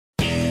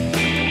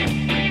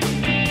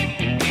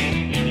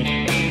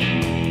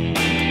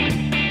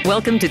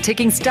Welcome to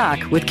Taking Stock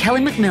with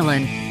Kelly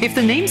McMillan. If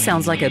the name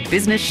sounds like a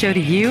business show to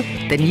you,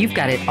 then you've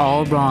got it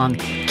all wrong.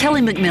 Kelly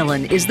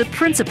McMillan is the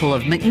principal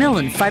of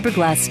McMillan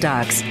Fiberglass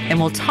Stocks, and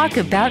we'll talk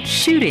about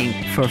shooting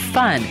for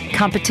fun,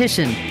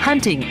 competition,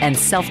 hunting, and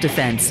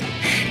self-defense.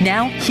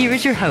 Now, here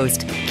is your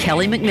host,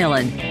 Kelly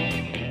McMillan.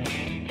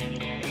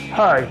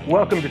 Hi,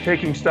 welcome to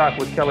Taking Stock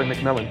with Kelly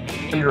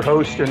McMillan. I'm your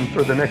host, and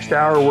for the next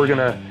hour, we're going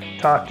to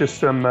talk to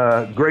some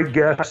great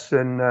guests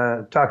and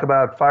talk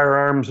about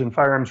firearms and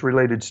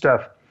firearms-related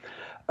stuff.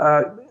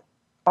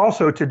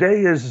 Also,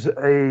 today is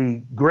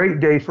a great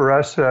day for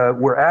us.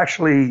 We're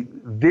actually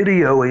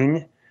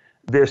videoing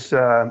this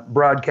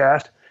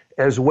broadcast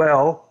as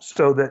well,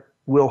 so that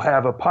we'll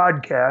have a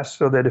podcast,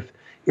 so that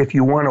if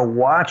you want to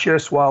watch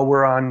us while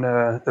we're on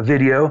a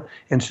video,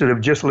 instead of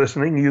just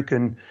listening, you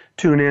can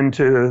tune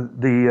into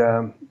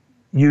the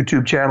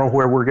YouTube channel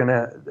where we're going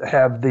to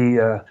have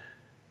the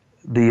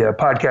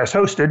podcast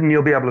hosted, and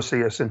you'll be able to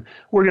see us. And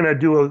we're going to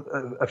do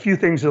a few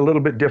things a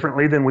little bit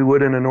differently than we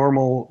would in a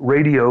normal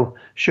radio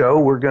show.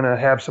 We're going to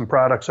have some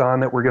products on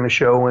that we're going to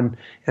show and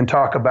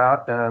talk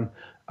about.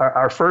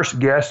 Our first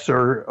guests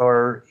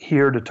are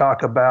here to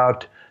talk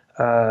about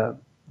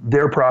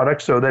their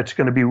products, so that's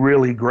going to be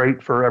really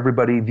great for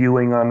everybody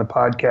viewing on the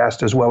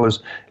podcast as well as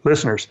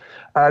listeners.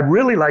 I'd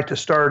really like to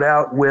start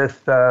out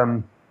with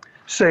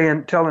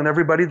telling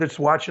everybody that's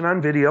watching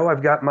on video,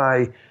 I've got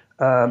my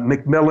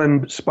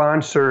McMillan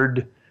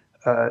sponsored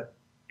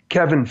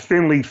Kevin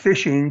Finley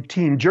Fishing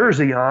team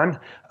jersey on.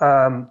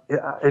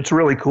 It's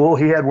really cool.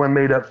 He had one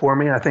made up for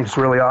me. I think it's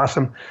really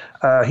awesome.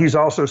 He's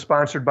also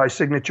sponsored by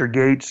Signature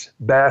Gates,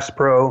 Bass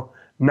Pro,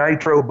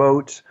 Nitro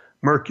Boats,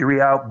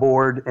 Mercury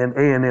Outboard, and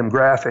A&M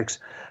Graphics.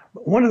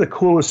 One of the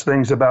coolest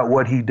things about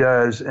what he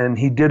does, and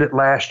he did it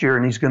last year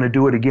and he's going to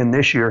do it again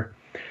this year,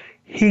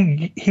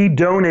 he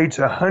donates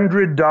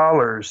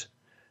 $100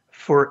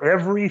 for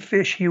every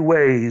fish he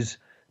weighs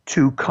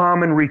to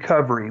Common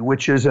Recovery,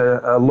 which is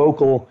a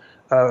local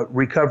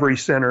recovery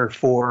center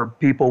for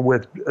people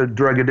with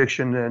drug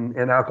addiction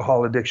and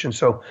alcohol addiction.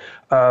 So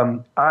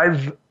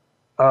I've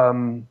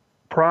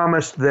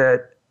promised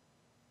that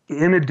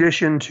in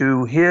addition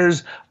to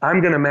his,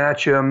 I'm going to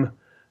match him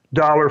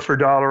dollar for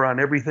dollar on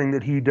everything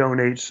that he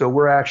donates. So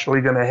we're actually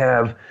going to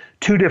have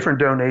two different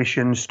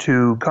donations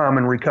to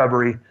Common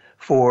Recovery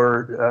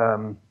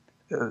for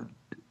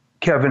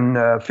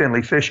Kevin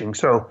Finley Fishing.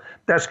 So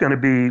that's going to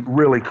be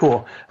really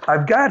cool.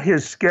 I've got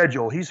his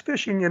schedule. He's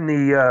fishing in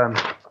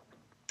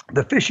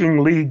the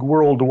Fishing League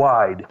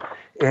Worldwide,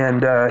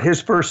 and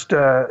his first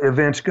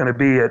event's going to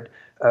be at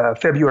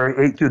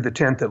February 8th through the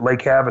 10th at Lake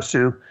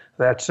Havasu.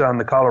 That's on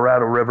the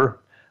Colorado River.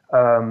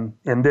 And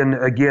then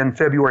again,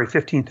 February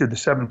 15th through the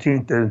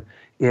 17th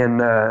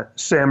in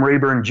Sam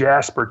Rayburn,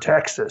 Jasper,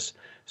 Texas.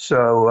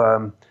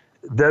 So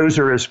those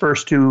are his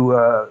first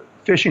two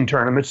fishing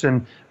tournaments,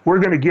 and we're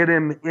going to get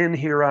him in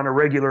here on a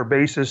regular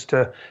basis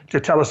to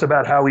tell us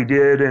about how he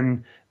did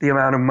and the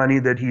amount of money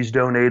that he's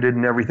donated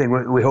and everything.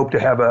 We hope to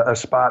have a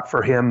spot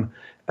for him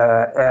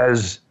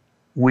as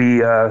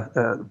we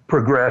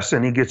progress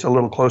and he gets a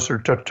little closer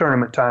to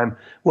tournament time.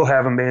 We'll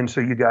have him in so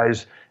you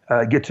guys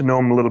get to know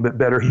him a little bit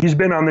better. He's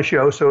been on the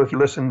show, so if you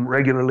listen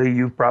regularly,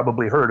 you've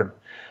probably heard him.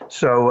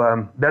 So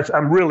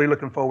I'm really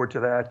looking forward to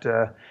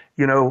that.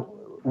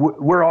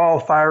 We're all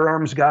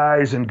firearms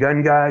guys and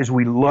gun guys.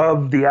 We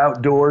love the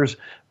outdoors,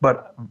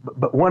 but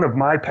one of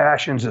my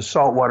passions is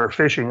saltwater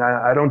fishing.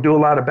 I don't do a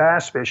lot of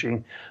bass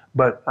fishing,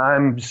 but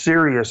I'm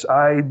serious.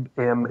 I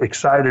am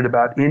excited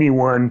about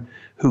anyone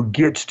who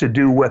gets to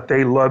do what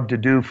they love to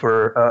do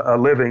for a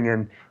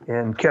living.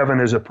 And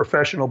Kevin is a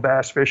professional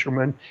bass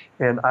fisherman,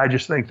 and I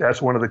just think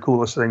that's one of the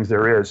coolest things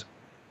there is.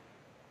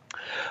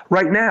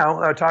 Right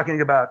now, talking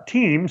about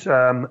teams,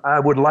 I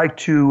would like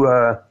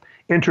to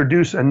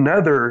introduce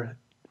another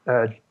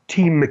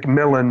Team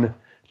McMillan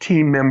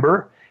team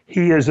member.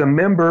 He is a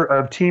member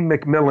of Team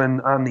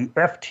McMillan on the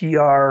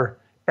FTR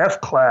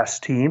F-Class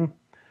team.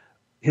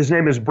 His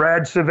name is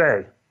Brad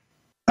Savay.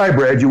 Hi,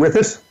 Brad. You with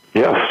us?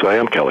 Yes, I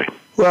am, Kelly.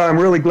 Well, I'm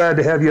really glad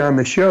to have you on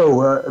the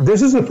show.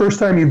 This is the first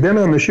time you've been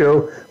on the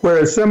show,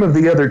 whereas some of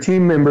the other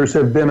team members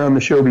have been on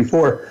the show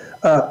before.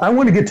 I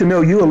want to get to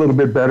know you a little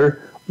bit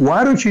better.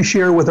 Why don't you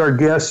share with our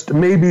guest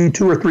maybe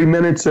 2 or 3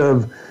 minutes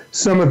of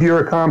some of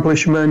your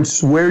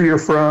accomplishments, where you're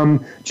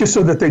from, just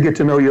so that they get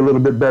to know you a little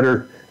bit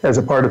better as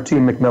a part of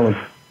Team McMillan.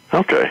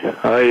 Okay.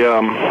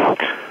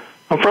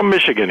 I'm from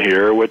Michigan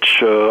here,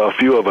 which a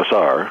few of us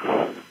are.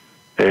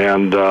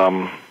 And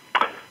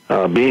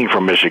being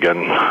from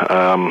Michigan,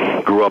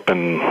 grew up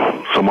in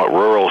somewhat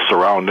rural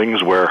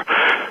surroundings where,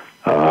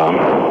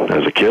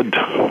 as a kid,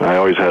 I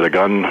always had a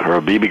gun or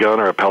a BB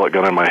gun or a pellet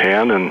gun in my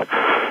hand.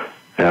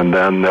 And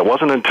then it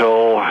wasn't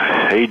until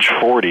age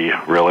 40,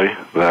 really,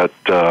 that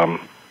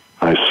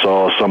I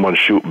saw someone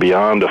shoot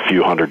beyond a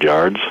few hundred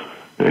yards,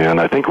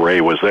 and I think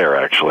Ray was there,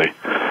 actually.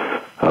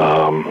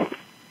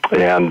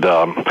 Then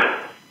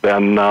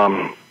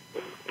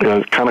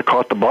kind of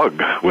caught the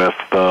bug with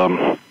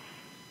that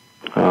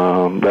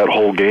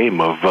whole game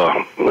of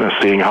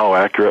seeing how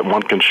accurate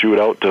one can shoot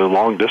out to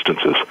long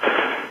distances.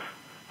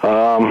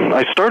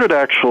 I started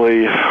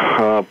actually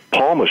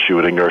Palma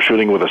shooting, or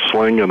shooting with a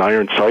sling and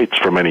iron sights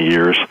for many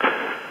years,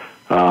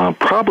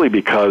 probably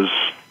because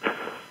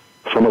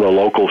some of the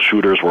local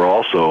shooters were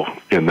also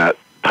in that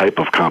type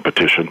of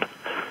competition,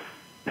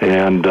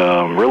 and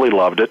really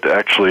loved it.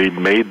 Actually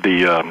made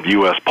the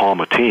U.S.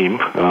 Palma team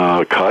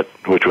cut,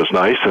 which was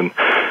nice,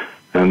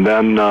 and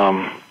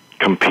then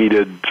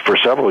competed for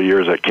several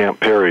years at Camp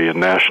Perry in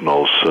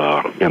nationals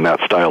in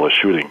that style of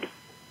shooting.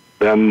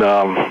 Then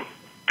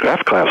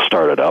F-class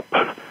started up.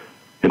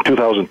 In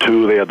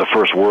 2002, they had the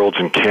first Worlds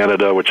in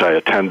Canada, which I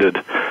attended.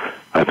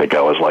 I think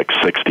I was like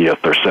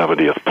 60th or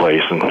 70th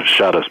place, and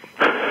shot a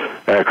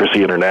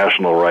accuracy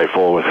international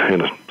rifle in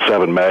a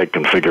 7-mag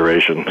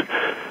configuration.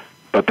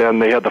 But then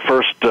they had the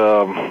first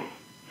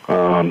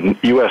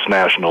U.S.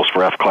 nationals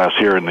for F-class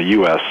here in the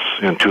U.S.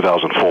 in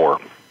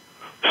 2004.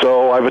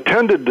 So I've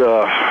attended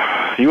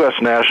U.S.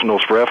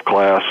 nationals for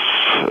F-class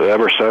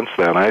ever since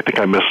then. I think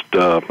I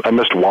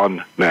missed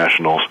one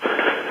nationals.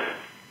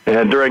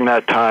 And during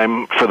that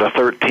time, for the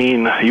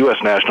 13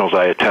 U.S. nationals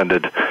I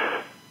attended,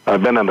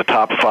 I've been in the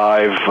top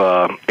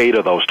 5 8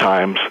 of those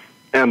times,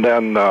 and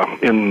then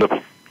in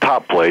the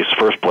top place,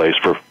 first place,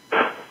 for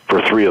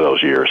 3 of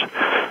those years,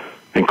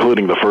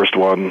 including the first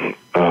one,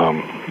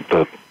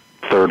 the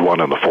third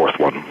one, and the fourth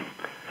one.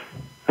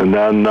 And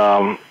then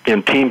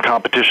in team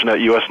competition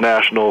at U.S.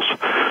 nationals,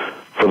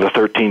 for the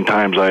 13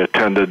 times I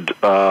attended,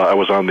 I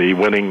was on the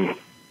winning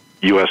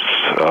U.S.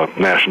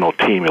 national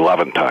team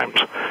 11 times.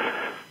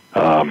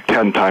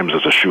 10 times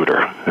as a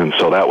shooter, and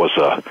so that was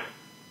a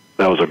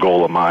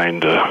goal of mine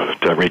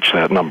to reach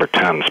that number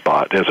 10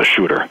 spot as a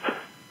shooter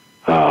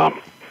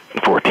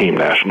for team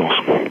nationals.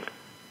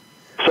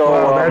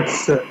 So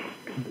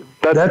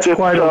that's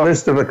quite a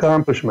list of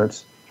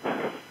accomplishments.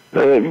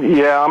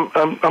 Yeah,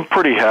 I'm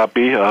pretty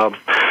happy.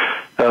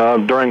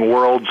 During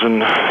Worlds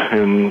in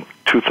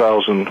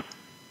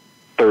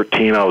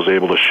 2013, I was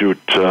able to shoot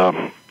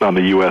on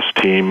the U.S.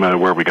 team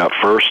where we got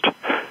first.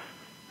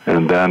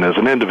 And then as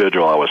an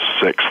individual, I was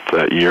 6th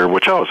that year,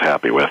 which I was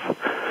happy with.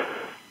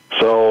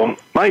 So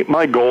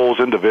my goals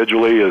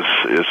individually is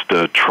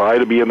to try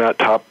to be in that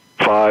top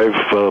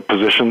 5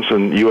 positions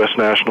in U.S.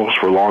 nationals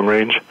for long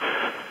range.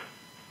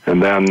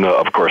 And then,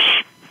 of course,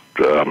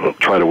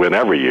 try to win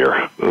every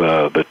year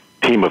the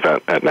team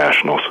event at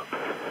nationals,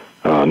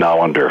 now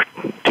under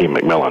Team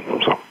McMillan.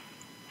 So.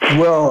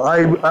 Well,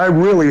 I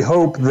really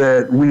hope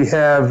that we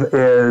have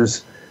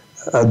as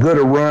good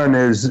a run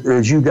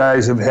as you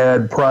guys have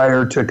had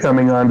prior to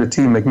coming on to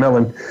Team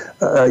McMillan.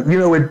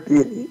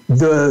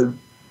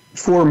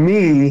 For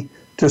me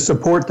to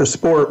support the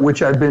sport,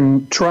 which I've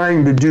been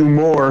trying to do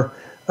more,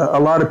 a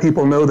lot of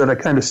people know that I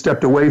kind of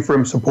stepped away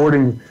from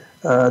supporting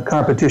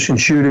competition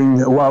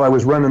shooting while I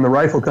was running the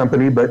rifle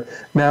company, but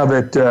now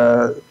that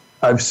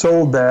I've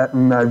sold that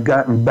and I've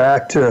gotten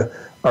back to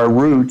our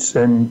roots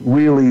and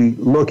really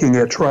looking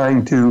at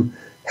trying to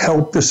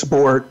help the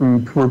sport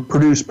and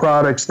produce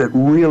products that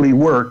really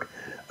work,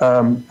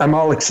 I'm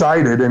all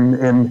excited,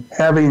 and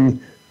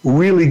having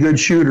really good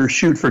shooters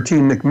shoot for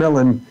Team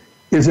McMillan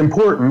is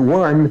important.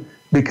 One,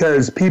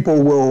 because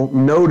people will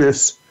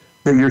notice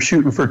that you're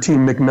shooting for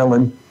Team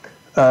McMillan.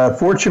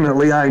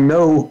 Fortunately, I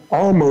know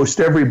almost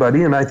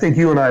everybody, and I think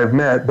you and I have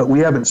met, but we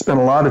haven't spent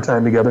a lot of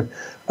time together.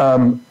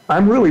 I'm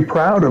really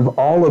proud of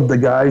all of the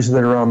guys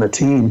that are on the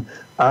team.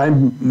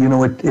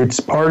 It's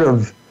part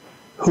of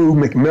who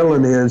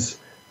McMillan is,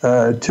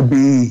 to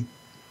be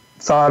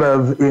thought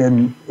of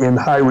in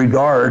high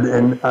regard,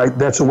 and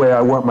that's the way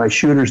I want my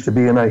shooters to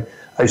be, and I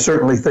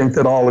certainly think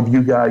that all of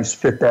you guys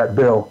fit that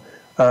bill.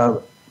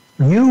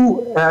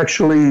 You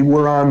actually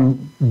were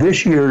on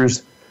this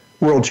year's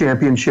World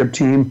Championship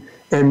team,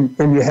 and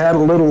you had a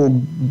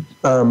little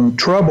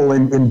trouble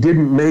and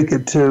didn't make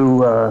it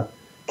to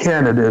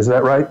Canada, is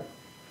that right?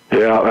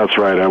 Yeah, that's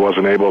right. I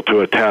wasn't able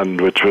to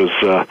attend, which was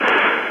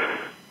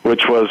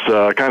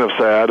kind of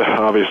sad,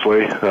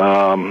 obviously,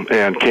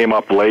 and came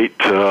up late,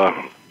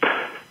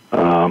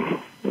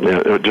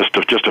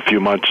 just a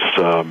few months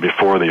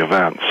before the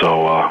event.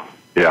 So,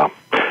 yeah,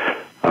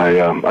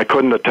 I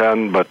couldn't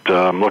attend, but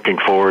I'm looking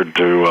forward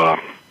to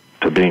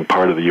being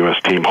part of the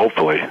U.S. team,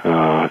 hopefully,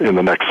 in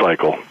the next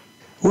cycle.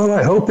 Well,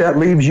 I hope that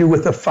leaves you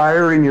with a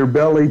fire in your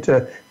belly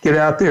to get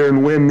out there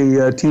and win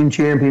the team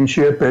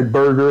championship at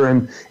Berger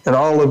and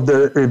all of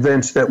the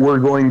events that we're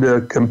going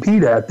to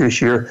compete at this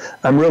year.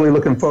 I'm really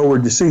looking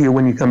forward to see you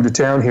when you come to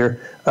town here.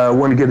 I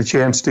want to get a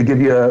chance to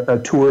give you a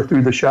tour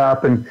through the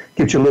shop and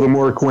get you a little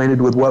more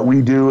acquainted with what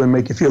we do and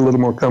make you feel a little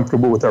more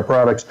comfortable with our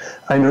products.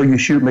 I know you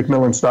shoot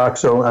McMillan stock,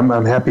 so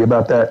I'm happy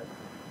about that.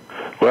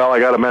 Well,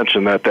 I got to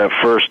mention that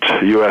first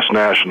U.S.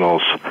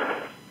 Nationals,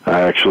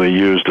 I actually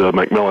used a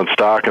McMillan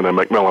stock and a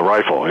McMillan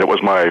rifle. It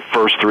was my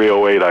first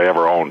 .308 I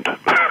ever owned.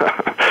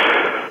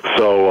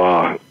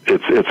 So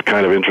it's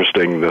kind of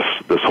interesting, this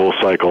whole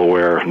cycle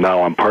where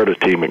now I'm part of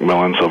Team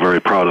McMillan, so very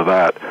proud of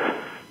that.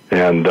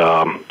 And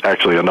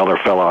actually another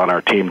fella on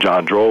our team,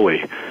 John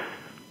Droley,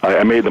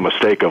 I made the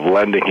mistake of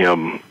lending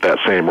him that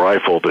same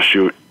rifle to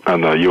shoot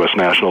on the U.S.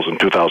 Nationals in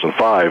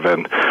 2005,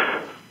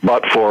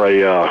 but for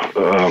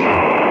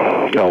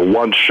a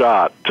one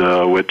shot,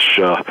 which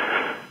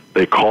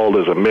they called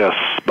as a miss,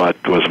 but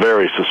was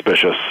very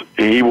suspicious.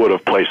 He would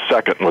have placed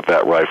second with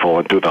that rifle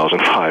in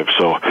 2005.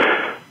 So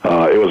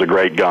it was a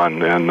great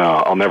gun, and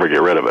I'll never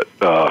get rid of it.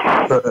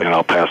 And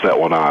I'll pass that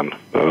one on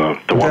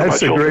to one of my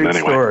children anyway. That's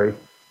a great story.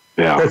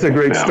 Yeah, that's a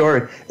great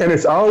story. And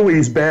it's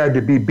always bad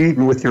to be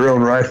beaten with your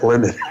own rifle,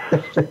 isn't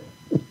it?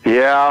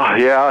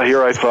 Yeah.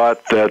 Here I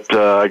thought that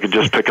I could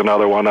just pick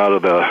another one out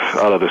of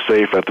the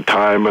safe at the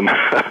time and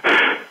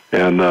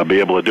be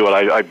able to do it.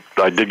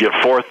 I did get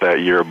fourth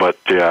that year, but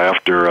yeah,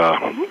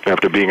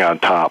 after being on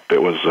top,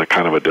 it was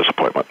kind of a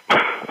disappointment.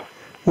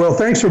 Well,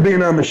 thanks for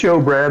being on the show,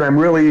 Brad. I'm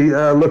really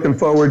looking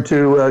forward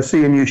to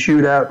seeing you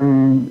shoot out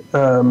in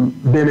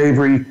Ben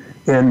Avery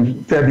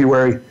in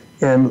February,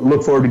 and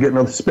look forward to getting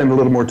to spend a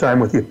little more time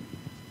with you.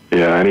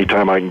 Yeah,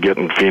 anytime I can get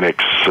in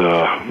Phoenix,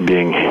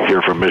 being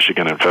here from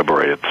Michigan in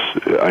February,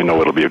 I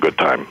know it'll be a good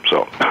time.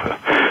 So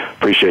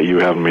appreciate you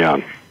having me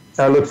on.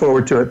 I look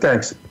forward to it.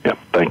 Thanks. Yeah,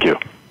 thank you.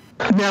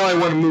 Now I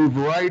want to move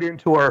right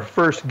into our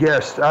first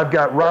guest. I've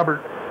got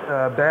Robert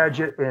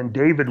Badgett and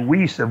David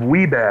Wiese of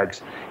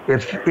Wiebad.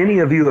 If any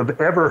of you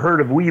have ever heard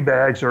of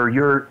Wiebad or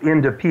you're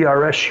into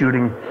PRS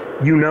shooting,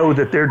 you know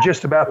that they're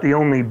just about the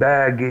only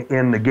bag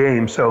in the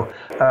game. So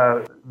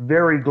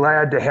very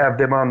glad to have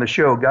them on the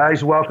show.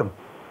 Guys, welcome.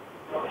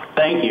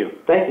 Thank you.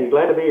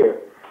 Glad to be here.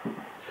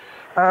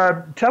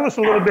 Tell us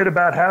a little bit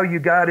about how you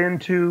got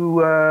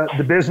into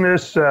the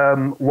business,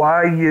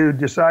 why you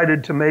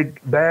decided to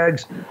make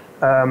bags,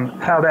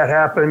 how that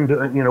happened,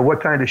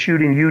 what kind of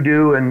shooting you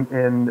do,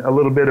 and a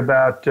little bit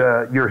about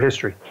your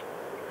history.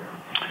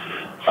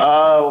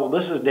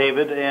 This is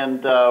David,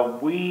 and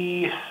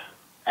Wiebad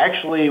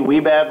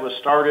was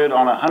started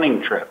on a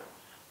hunting trip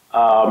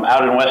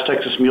out in West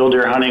Texas mule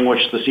deer hunting,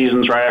 which the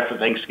season's right after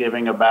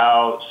Thanksgiving,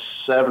 about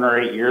 7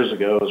 or 8 years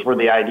ago is where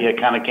the idea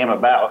kind of came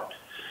about.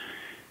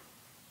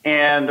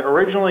 And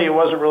originally it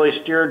wasn't really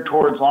steered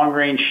towards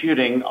long-range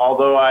shooting,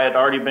 although I had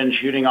already been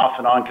shooting off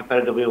and on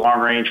competitively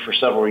long-range for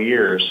several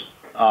years.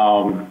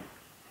 But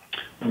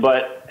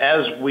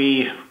as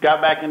we got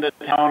back into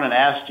town and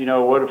asked,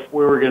 what if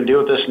we were going to do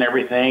with this and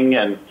everything,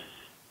 and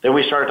then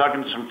we started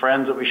talking to some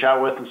friends that we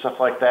shot with and stuff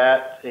like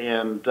that,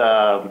 and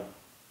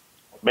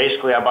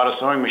basically I bought a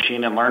sewing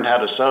machine and learned how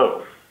to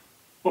sew.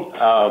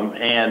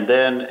 And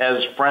then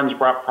as friends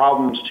brought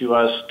problems to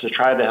us to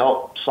try to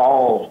help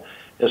solve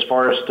as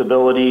far as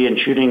stability and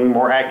shooting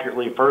more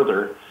accurately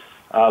further,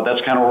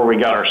 that's kind of where we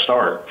got our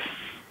start.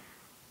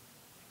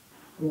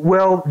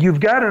 Well, you've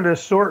got an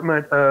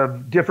assortment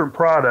of different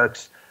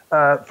products.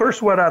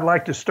 First, what I'd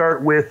like to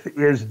start with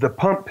is the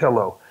pump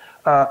pillow.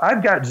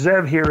 I've got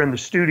Zev here in the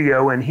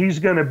studio, and he's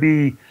going to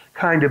be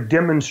kind of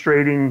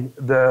demonstrating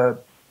the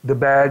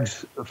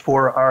bags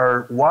for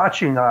our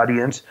watching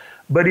audience.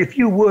 But if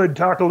you would,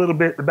 talk a little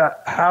bit about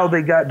how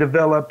they got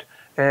developed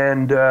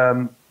and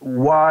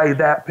why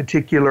that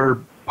particular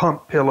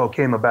pump pillow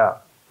came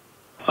about.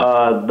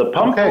 The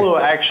pump pillow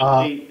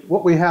actually...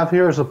 what we have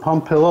here is a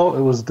pump pillow.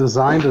 It was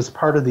designed as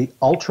part of the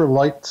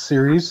ultralight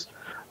series.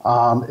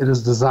 It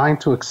is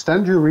designed to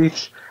extend your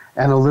reach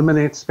and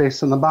eliminate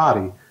space in the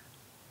body.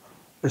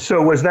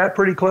 So was that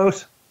pretty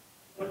close?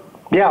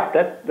 Yeah,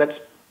 that's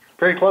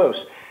pretty close.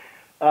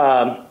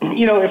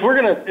 If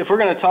we're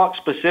gonna talk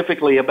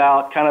specifically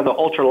about kind of the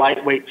ultra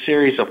lightweight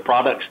series of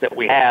products that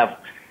we have,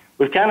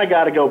 we've kind of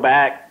got to go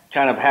back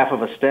kind of half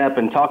of a step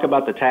and talk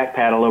about the tack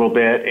pad a little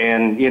bit,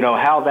 and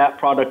how that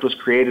product was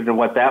created and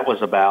what that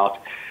was about.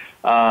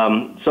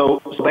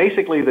 So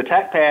basically, the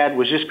tack pad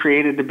was just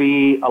created to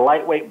be a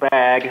lightweight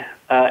bag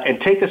and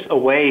take us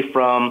away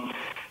from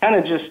kind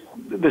of just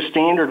the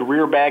standard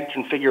rear bag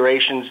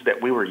configurations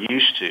that we were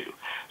used to.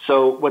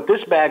 So what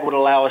this bag would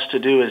allow us to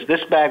do is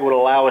this bag would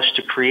allow us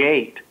to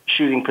create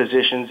shooting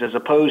positions as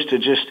opposed to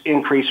just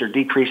increase or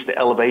decrease the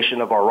elevation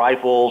of our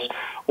rifles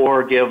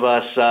or give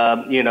us,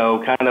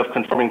 kind of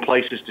conforming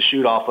places to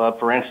shoot off of.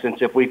 For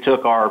instance, if we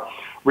took our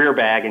rear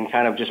bag and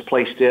kind of just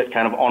placed it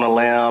kind of on a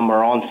limb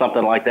or on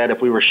something like that,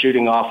 if we were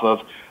shooting off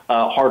of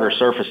harder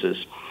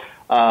surfaces.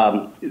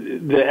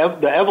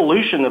 The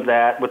evolution of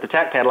that with the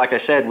tack pad, like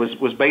I said,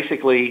 was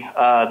basically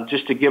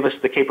just to give us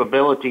the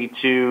capability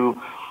to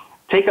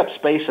take up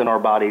space in our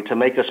body to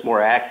make us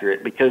more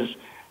accurate, because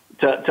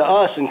to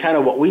us and kind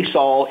of what we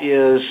saw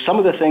is some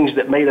of the things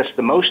that made us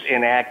the most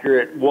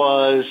inaccurate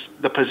was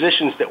the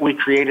positions that we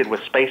created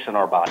with space in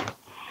our body.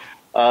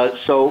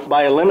 So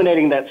by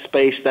eliminating that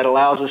space, that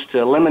allows us to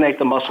eliminate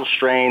the muscle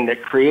strain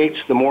that creates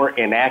the more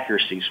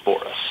inaccuracies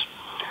for us.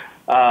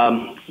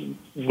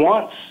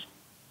 Once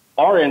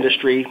our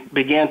industry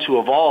began to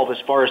evolve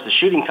as far as the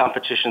shooting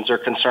competitions are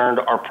concerned,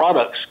 our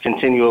products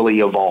continually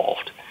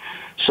evolved.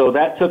 So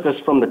that took us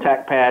from the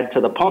tack pad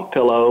to the pump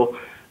pillow.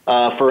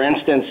 For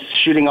instance,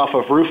 shooting off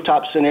of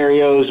rooftop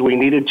scenarios, we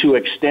needed to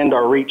extend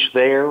our reach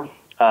there.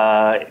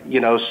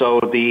 So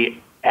the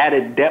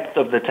added depth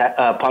of the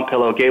pump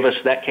pillow gave us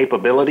that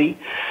capability.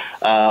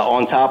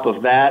 On top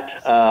of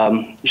that,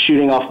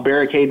 shooting off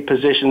barricade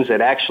positions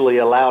that actually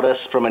allowed us,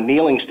 from a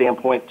kneeling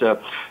standpoint, to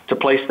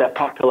place that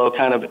pump pillow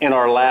kind of in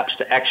our laps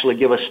to actually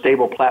give us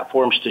stable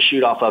platforms to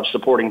shoot off of,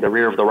 supporting the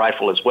rear of the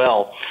rifle as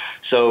well.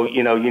 So,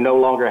 you no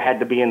longer had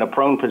to be in a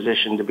prone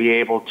position to be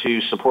able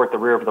to support the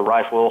rear of the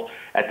rifle.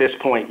 At this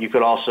point, you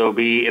could also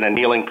be in a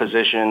kneeling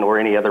position or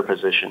any other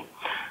position.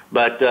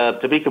 But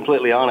to be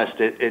completely honest,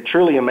 it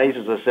truly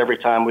amazes us every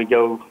time we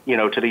go,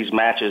 to these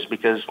matches,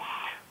 because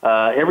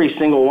every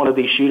single one of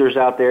these shooters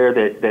out there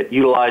that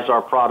utilize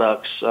our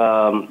products,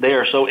 they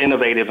are so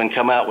innovative and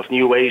come out with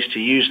new ways to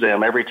use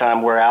them every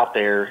time we're out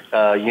there,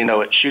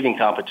 at shooting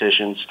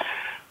competitions.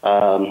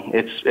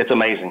 It's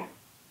amazing.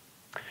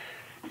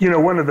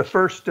 One of the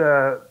first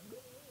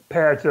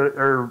pads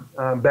or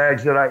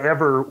bags that I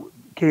ever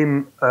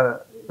came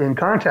in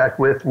contact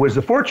with was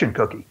the fortune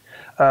cookie.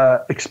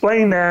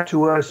 Explain that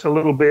to us a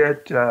little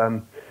bit.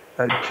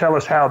 Tell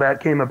us how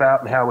that came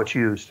about and how it's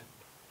used.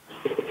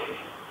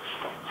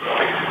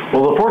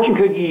 Well, the fortune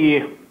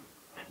cookie,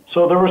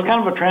 so there was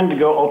kind of a trend to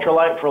go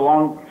ultralight for a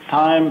long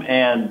time,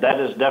 and that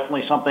is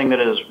definitely something that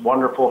is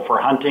wonderful for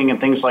hunting and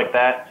things like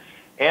that.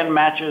 And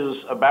matches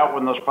about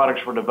when those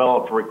products were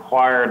developed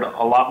required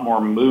a lot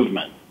more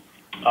movement,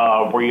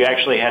 where you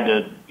actually had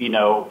to,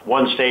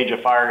 one stage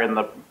of fire in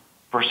the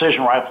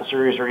precision rifle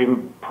series or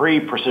even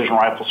pre-precision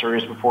rifle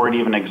series before it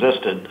even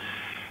existed.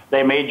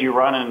 They made you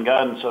run and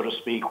gun, so to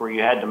speak, where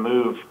you had to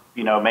move,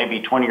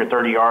 maybe 20 or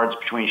 30 yards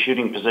between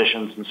shooting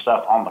positions and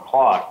stuff on the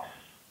clock.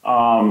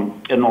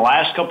 In the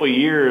last couple of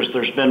years,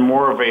 there's been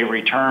more of a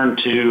return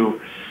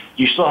to,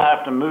 you still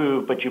have to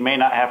move, but you may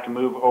not have to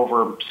move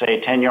over,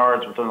 say, 10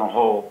 yards within the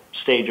whole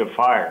stage of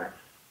fire.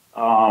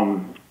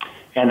 And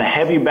the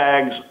heavy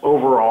bags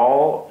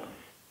overall,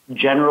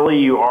 generally,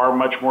 you are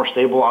much more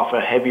stable off a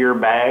heavier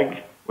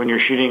bag when you're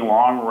shooting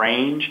long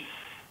range.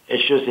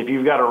 It's just if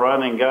you've got a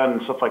run and gun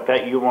and stuff like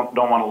that, you don't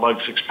want to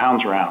lug 6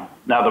 pounds around.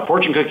 Now, the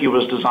fortune cookie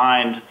was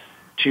designed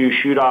to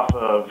shoot off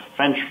of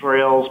fence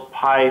rails,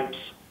 pipes,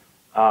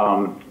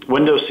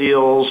 window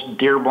seals,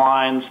 deer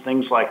blinds,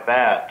 things like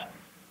that,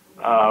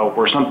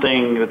 where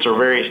something that's a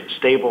very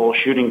stable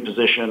shooting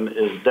position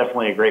is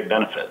definitely a great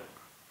benefit.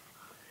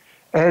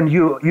 And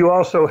you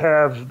also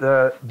have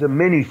the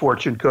mini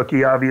fortune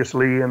cookie,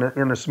 obviously,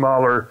 in a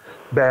smaller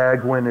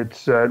bag when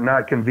it's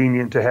not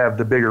convenient to have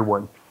the bigger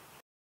one.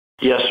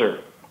 Yes, sir.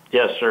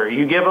 Yes, sir.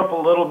 You give up a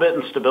little bit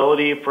in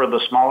stability for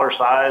the smaller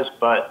size,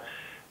 but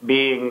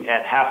being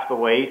at half the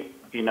weight,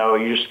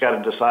 you just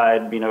got to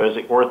decide, is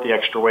it worth the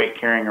extra weight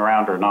carrying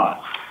around or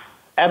not?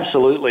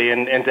 Absolutely.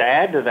 And to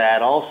add to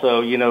that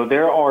also,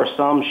 there are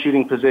some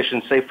shooting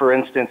positions, say, for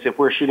instance, if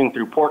we're shooting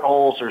through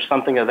portholes or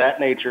something of that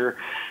nature,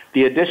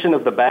 the addition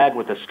of the bag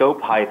with the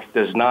scope height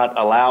does not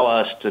allow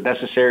us to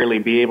necessarily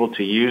be able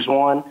to use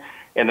one.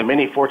 And the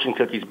mini fortune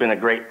cookie has been a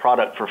great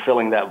product for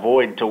filling that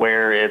void to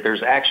where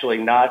there's actually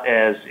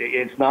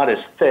it's not as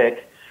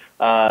thick,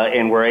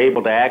 and we're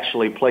able to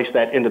actually place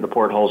that into the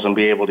portholes and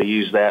be able to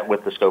use that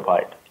with the scope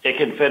height. It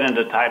can fit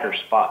into tighter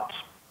spots,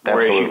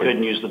 Absolutely. Whereas you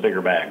couldn't use the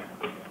bigger bag.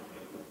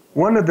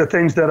 One of the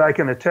things that I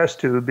can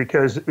attest to,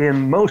 because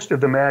in most of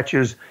the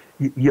matches,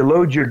 you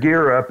load your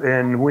gear up,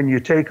 and when you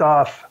take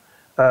off,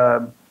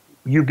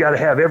 you've got to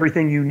have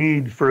everything you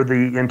need for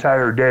the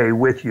entire day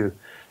with you.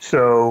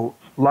 So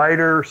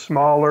lighter,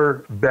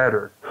 smaller,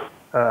 better,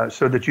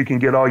 so that you can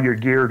get all your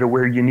gear to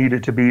where you need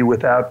it to be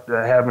without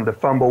having to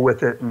fumble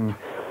with it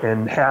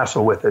and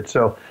hassle with it.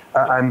 So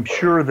I'm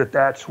sure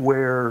that's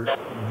where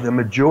the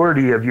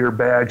majority of your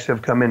bags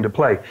have come into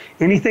play.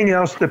 Anything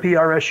else the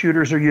PRS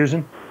shooters are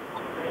using?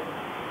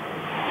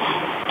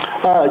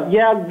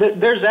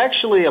 There's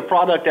actually a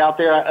product out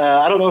there.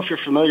 I don't know if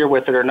you're familiar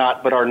with it or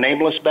not, but our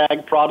nameless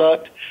bag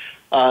product.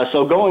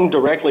 So going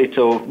directly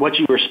to what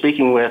you were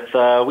speaking with,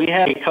 we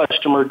have a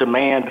customer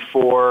demand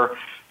for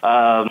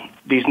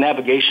these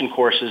navigation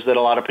courses that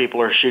a lot of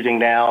people are shooting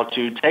now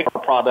to take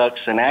our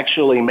products and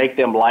actually make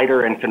them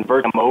lighter and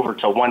convert them over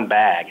to one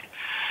bag.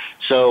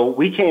 So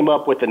we came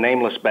up with the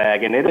nameless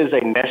bag, and it is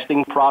a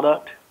nesting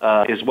product,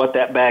 is what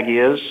that bag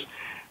is.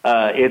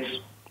 It's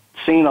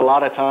seen a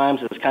lot of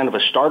times as kind of a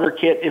starter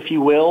kit, if you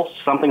will,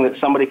 something that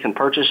somebody can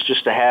purchase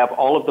just to have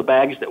all of the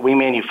bags that we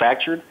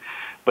manufactured.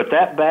 But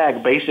that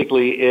bag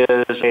basically is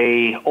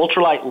a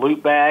ultralight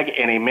loop bag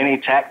and a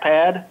mini tack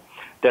pad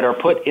that are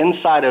put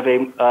inside of a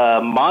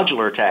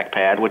modular tack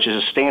pad, which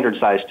is a standard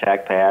size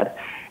tack pad.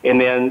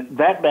 And then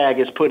that bag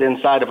is put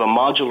inside of a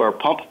modular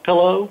pump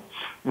pillow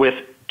with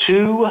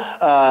 2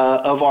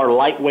 of our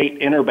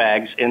lightweight inner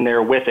bags in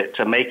there with it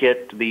to make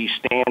it the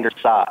standard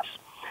size.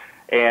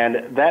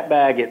 And that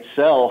bag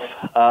itself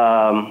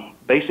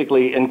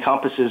basically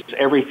encompasses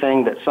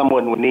everything that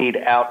someone would need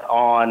out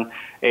on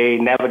a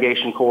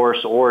navigation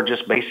course or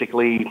just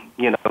basically,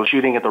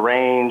 shooting at the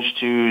range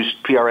to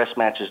PRS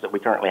matches that we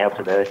currently have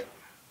today.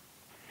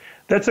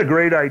 That's a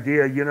great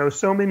idea.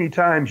 So many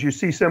times you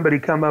see somebody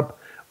come up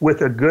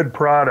with a good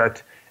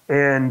product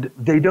and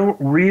they don't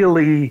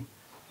really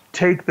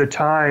take the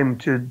time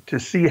to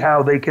see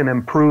how they can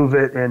improve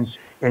it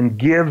and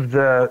give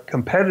the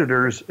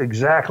competitors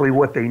exactly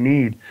what they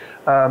need.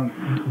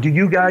 Do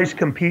you guys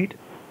compete?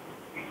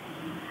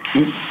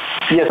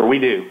 Yes, we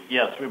do.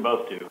 Yes, we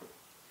both do.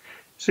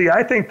 See,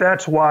 I think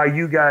that's why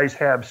you guys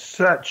have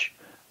such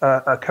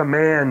a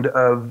command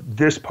of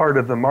this part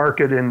of the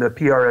market in the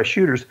PRS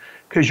shooters,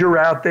 because you're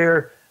out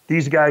there.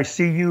 These guys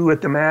see you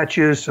at the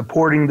matches,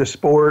 supporting the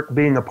sport,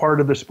 being a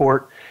part of the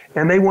sport,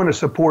 and they want to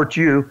support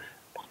you,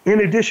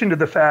 in addition to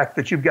the fact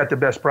that you've got the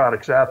best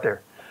products out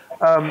there.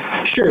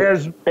 Sure.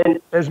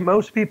 As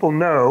most people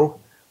know,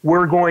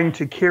 we're going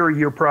to carry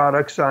your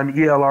products on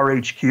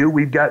ELRHQ.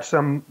 We've got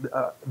some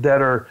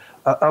that are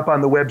up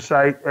on the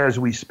website as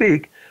we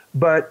speak,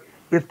 but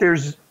if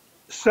there's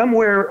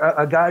somewhere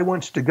a guy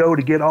wants to go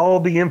to get all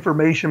the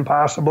information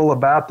possible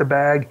about the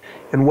bag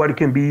and what it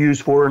can be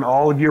used for and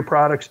all of your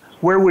products,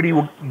 where would he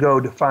go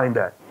to find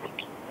that?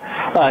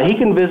 He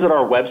can visit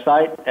our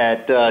website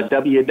at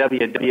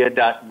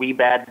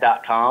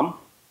www.wiebad.com,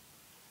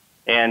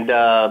 and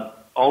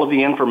all of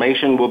the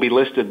information will be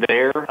listed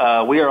there.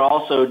 We are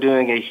also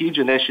doing a huge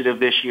initiative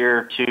this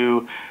year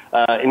to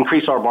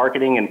increase our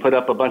marketing and put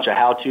up a bunch of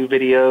how-to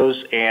videos,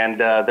 and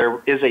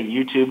there is a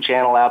YouTube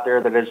channel out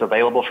there that is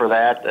available for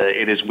that.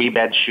 It is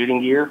Wiebad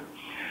Shooting Gear.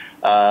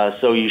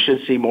 So you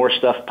should see more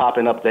stuff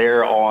popping up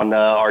there on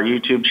our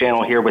YouTube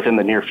channel here within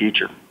the near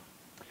future.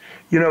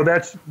 You know,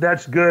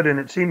 that's good, and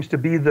it seems to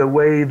be the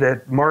way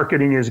that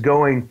marketing is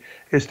going,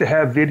 is to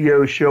have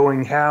videos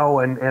showing how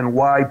and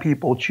why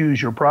people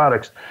choose your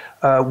products.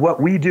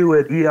 What we do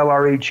at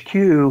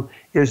ELRHQ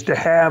is to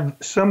have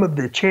some of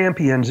the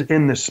champions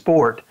in the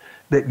sport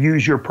that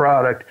use your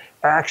product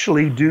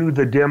actually do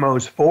the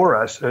demos for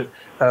us.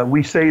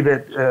 We say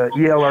that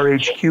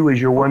ELRHQ is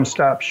your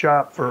one-stop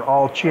shop for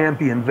all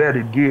champion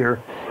vetted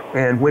gear.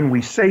 And when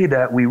we say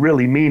that, we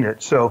really mean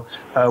it. So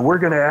we're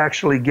going to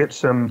actually get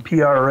some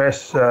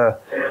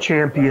PRS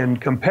champion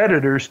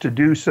competitors to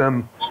do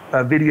some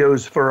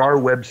videos for our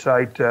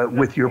website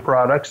with your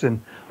products.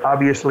 And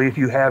obviously, if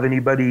you have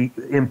anybody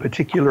in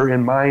particular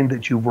in mind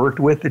that you've worked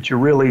with that you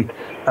really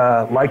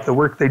like the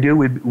work they do,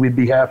 we'd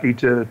be happy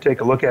to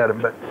take a look at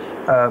them. But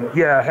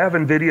yeah,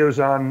 having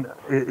videos on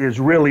is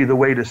really the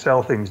way to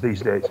sell things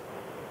these days.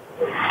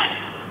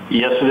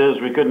 Yes, it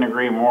is. We couldn't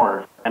agree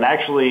more. And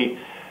actually,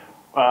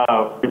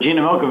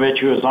 Regina Milkovich,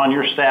 who is on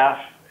your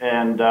staff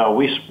and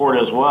we support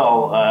as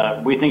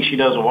well, we think she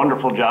does a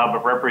wonderful job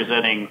of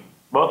representing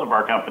both of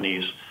our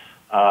companies.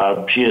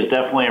 She is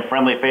definitely a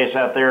friendly face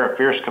out there, a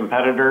fierce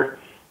competitor,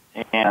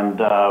 and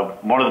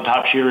one of the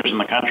top shooters in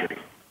the country.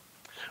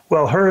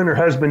 Well, her and her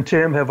husband,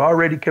 Tim, have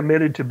already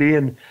committed to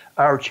being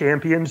our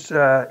champions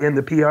in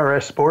the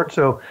PRS sport,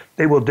 so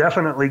they will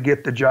definitely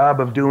get the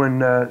job of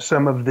doing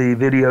some of the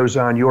videos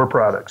on your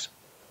products.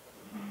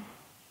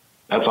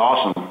 That's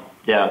awesome.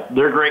 Yeah,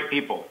 they're great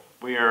people.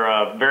 We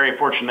are very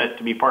fortunate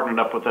to be partnered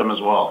up with them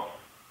as well.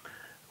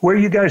 Where are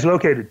you guys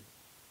located?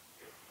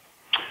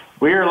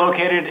 We are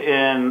located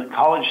in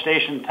College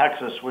Station,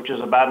 Texas, which is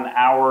about an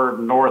hour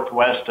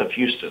northwest of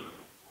Houston.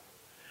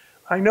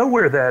 I know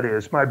where that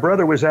is. My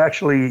brother was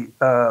actually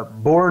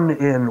born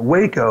in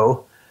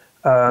Waco,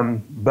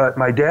 but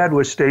my dad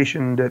was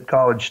stationed at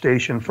College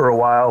Station for a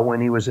while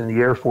when he was in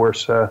the Air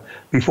Force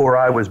before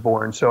I was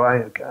born. So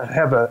I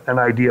have an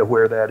idea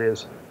where that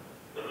is.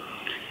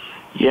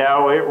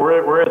 Yeah,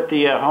 we're at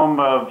the home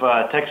of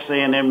Texas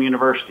A&M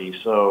University,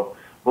 so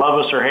love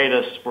us or hate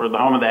us, we're the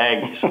home of the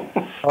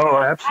Aggies. Oh,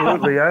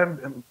 absolutely.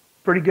 I'm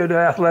pretty good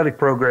athletic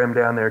program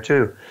down there,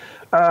 too.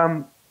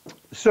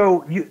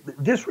 So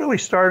this really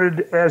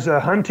started as a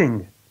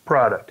hunting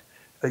product.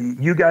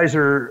 You guys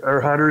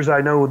are hunters.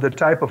 I know the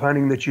type of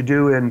hunting that you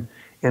do in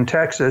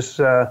Texas,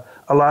 a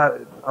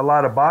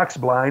lot of box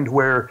blind,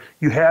 where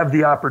you have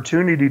the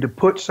opportunity to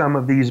put some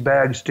of these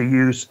bags to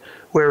use,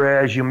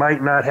 whereas you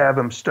might not have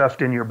them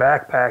stuffed in your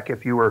backpack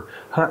if you were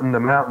hunting the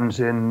mountains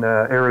in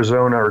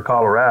Arizona or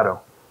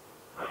Colorado.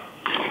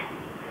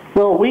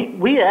 Well,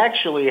 we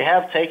actually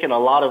have taken a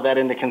lot of that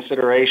into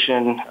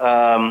consideration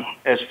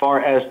as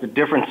far as the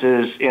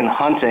differences in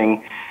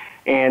hunting.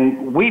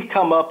 And we've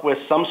come up with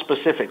some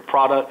specific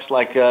products,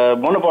 like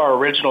one of our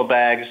original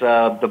bags,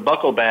 the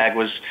buckle bag,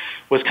 was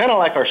kind of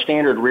like our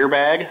standard rear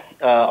bag,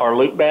 our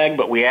loop bag,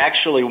 but we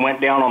actually went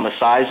down on the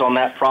size on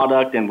that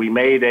product, and we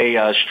made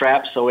a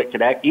strap so it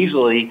could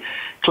easily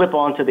clip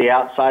onto the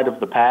outside of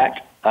the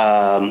pack.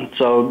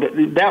 So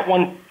that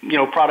one,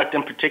 product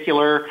in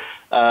particular,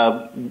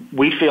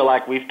 we feel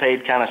like we've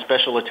paid kind of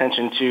special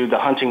attention to the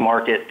hunting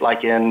market,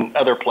 like in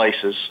other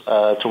places,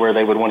 to where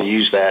they would want to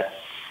use that.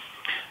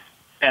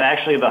 And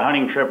actually, the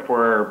hunting trip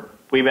where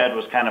Wiebad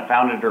was kind of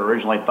founded or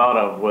originally thought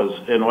of was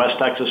in West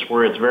Texas,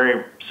 where it's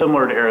very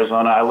similar to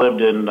Arizona. I lived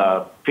in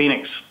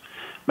Phoenix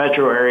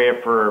metro area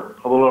for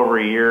a little over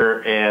a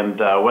year, and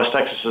West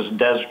Texas is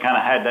desert, kind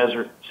of high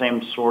desert,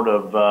 same sort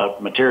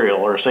of material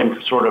or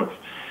same sort of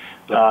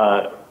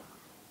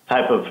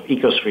type of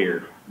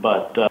ecosphere.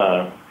 But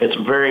it's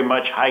very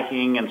much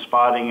hiking and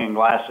spotting and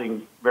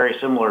glassing, very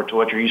similar to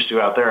what you're used to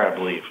out there, I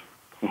believe.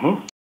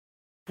 Mm-hmm.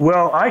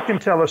 Well, I can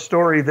tell a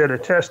story that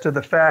attests to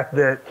the fact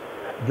that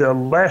the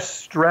less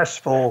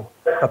stressful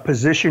a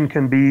position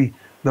can be,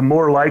 the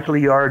more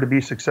likely you are to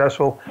be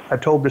successful.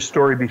 I've told this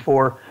story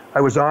before.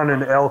 I was on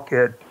an elk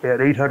at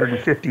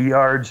 850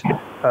 yards.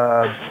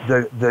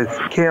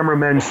 The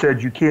cameraman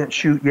said, you can't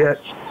shoot yet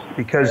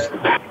because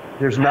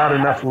there's not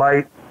enough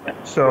light.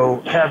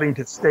 So having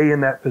to stay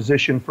in that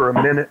position for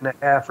a minute and a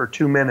half or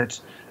 2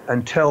 minutes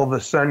until the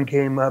sun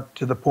came up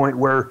to the point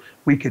where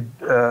we could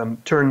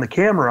turn the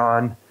camera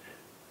on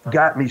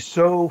got me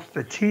so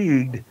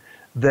fatigued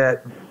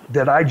that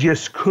I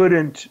just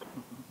couldn't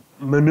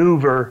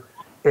maneuver,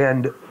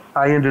 and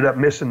I ended up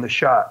missing the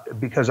shot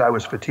because I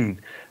was fatigued.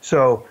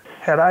 So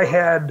had I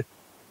had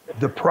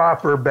the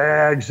proper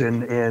bags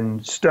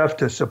and stuff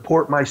to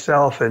support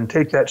myself and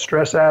take that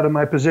stress out of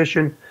my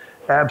position,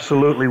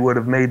 absolutely would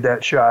have made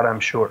that shot, I'm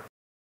sure.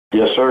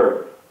 Yes,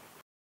 sir.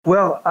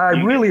 Well, I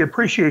really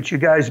appreciate you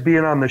guys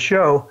being on the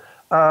show.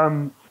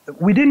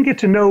 We didn't get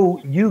to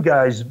know you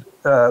guys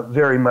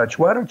very much.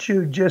 Why don't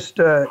you just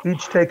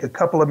each take a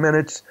couple of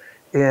minutes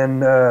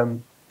and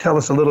tell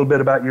us a little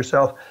bit about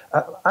yourself.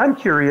 I'm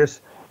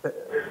curious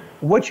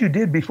what you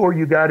did before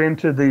you got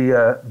into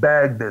the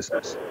bag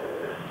business.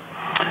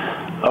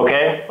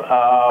 Okay.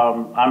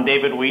 I'm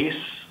David Wiese.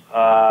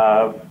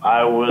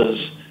 I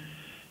was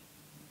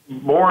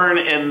born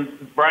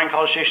in Bryan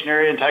College Station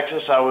area in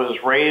Texas. I was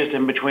raised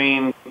in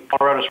between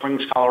Colorado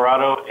Springs,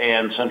 Colorado,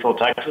 and Central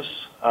Texas.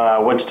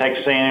 Went to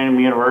Texas A&M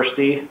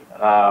University.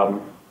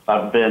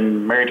 I've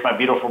been married to my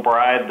beautiful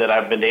bride that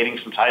I've been dating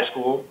since high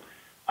school.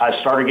 I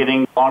started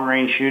getting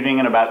long-range shooting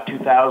in about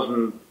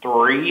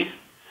 2003,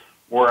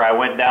 where I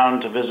went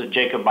down to visit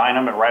Jacob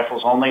Bynum at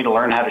Rifles Only to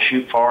learn how to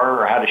shoot far,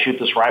 or how to shoot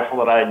this rifle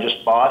that I had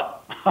just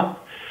bought,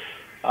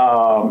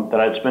 that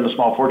I'd spent a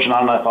small fortune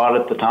on, I thought,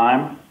 at the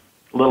time.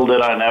 Little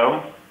did I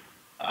know.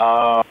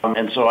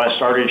 And so I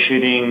started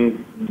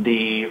shooting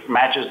the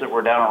matches that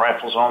were down at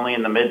Rifles Only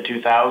in the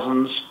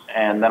mid-2000s,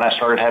 and then I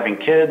started having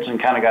kids and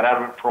kind of got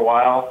out of it for a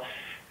while,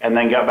 and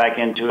then got back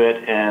into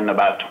it in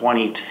about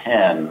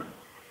 2010.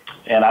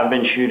 And I've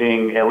been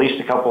shooting at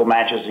least a couple of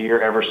matches a year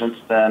ever since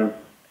then.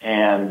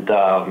 And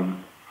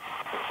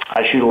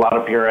I shoot a lot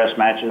of PRS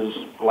matches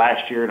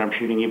last year, and I'm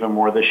shooting even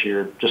more this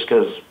year just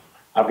because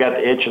I've got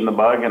the itch and the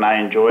bug, and I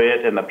enjoy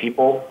it. And the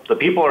people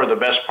are the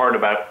best part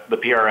about the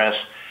PRS.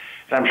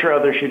 And I'm sure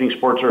other shooting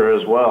sports are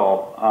as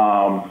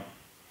well.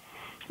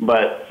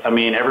 But, I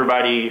mean,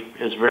 everybody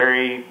is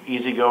very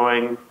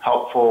easygoing,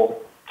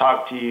 helpful,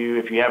 talk to you.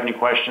 If you have any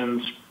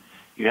questions,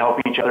 you help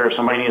each other. If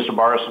somebody needs to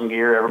borrow some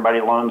gear,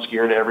 everybody loans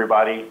gear to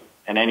everybody.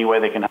 And any way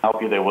they can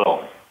help you, they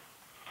will.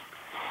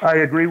 I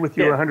agree with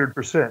you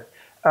 100%.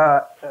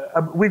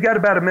 We've got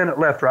about a minute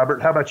left,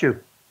 Robert. How about you?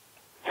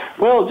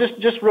 Well,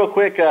 just real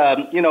quick,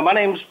 my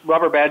name's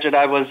Robert Badgett.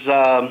 I was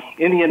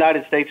in the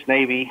United States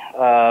Navy,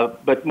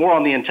 but more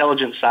on the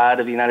intelligence side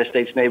of the United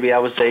States Navy. I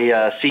was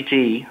a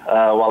CT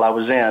while I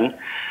was in.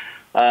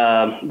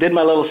 Did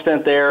my little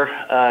stint there,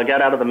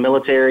 got out of the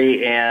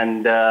military,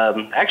 and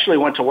actually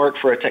went to work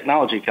for a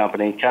technology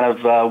company, kind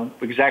of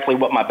exactly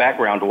what my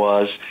background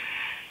was.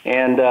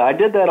 And I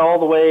did that all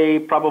the way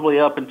probably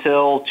up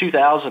until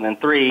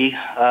 2003.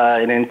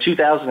 And in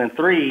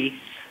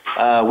 2003,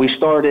 we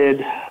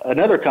started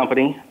another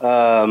company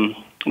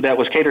that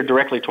was catered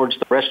directly towards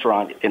the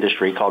restaurant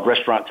industry called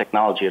Restaurant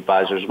Technology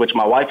Advisors, which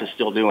my wife is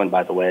still doing,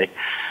 by the way.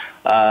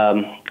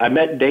 I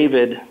met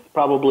David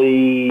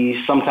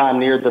probably sometime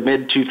near the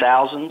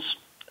mid-2000s,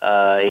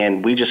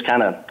 and we just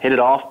kind of hit it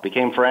off,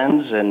 became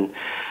friends, and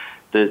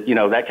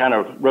that kind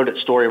of wrote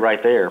its story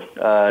right there.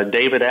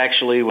 David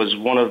actually was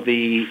one of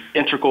the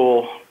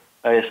integral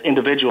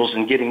individuals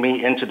in getting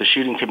me into the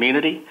shooting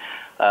community.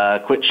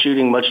 Quit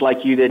shooting much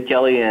like you did,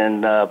 Kelly,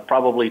 in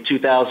probably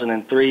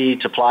 2003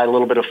 to apply a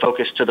little bit of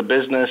focus to the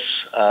business.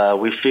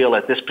 We feel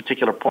at this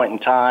particular point in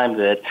time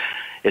that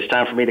it's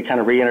time for me to kind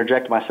of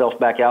re-interject myself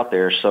back out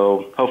there.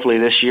 So hopefully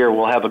this year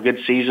we'll have a good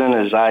season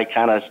as I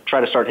kind of try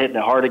to start hitting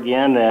it hard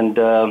again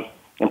and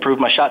improve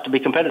my shot to be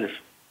competitive.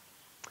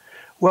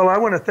 Well, I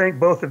want to thank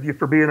both of you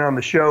for being on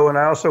the show, and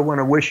I also want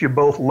to wish you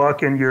both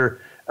luck in your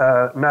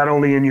not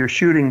only in your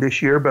shooting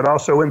this year, but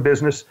also in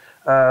business.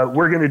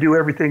 We're going to do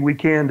everything we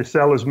can to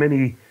sell as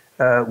many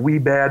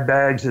Wiebad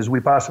bags as we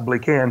possibly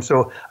can.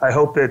 So I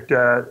hope that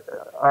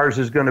ours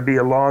is going to be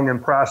a long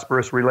and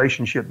prosperous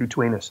relationship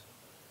between us.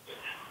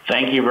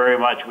 Thank you very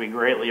much. We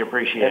greatly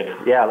appreciate it.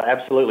 Yeah,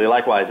 absolutely.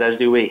 Likewise, as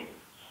do we.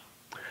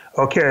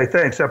 Okay,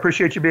 thanks. I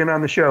appreciate you being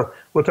on the show.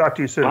 We'll talk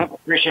to you soon.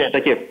 Appreciate it.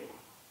 Thank you.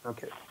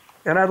 Okay.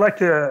 And I'd like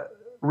to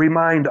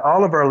remind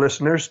all of our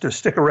listeners to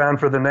stick around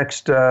for the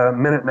next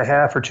minute and a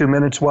half or 2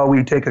 minutes while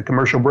we take a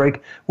commercial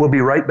break. We'll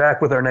be right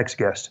back with our next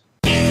guest.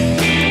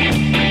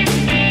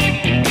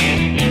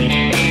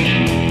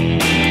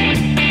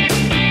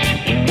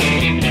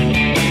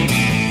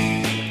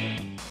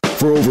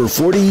 For over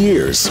 40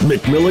 years,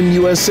 McMillan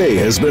USA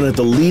has been at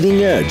the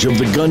leading edge of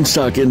the gun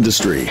stock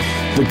industry.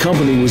 The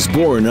company was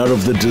born out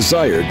of the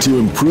desire to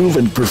improve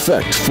and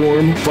perfect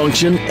form,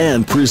 function,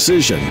 and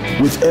precision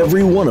with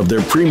every one of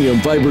their premium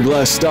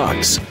fiberglass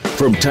stocks.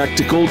 From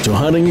tactical to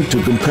hunting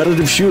to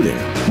competitive shooting,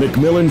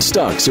 McMillan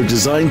stocks are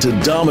designed to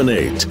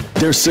dominate.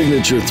 Their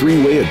signature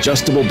 3-way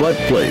adjustable butt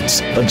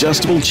plates,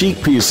 adjustable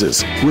cheek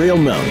pieces, rail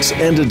mounts,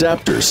 and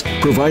adapters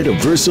provide a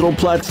versatile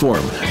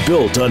platform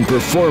built on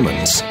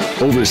performance.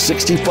 Over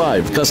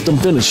 65 custom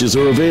finishes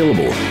are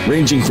available,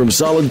 ranging from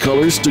solid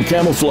colors to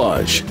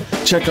camouflage.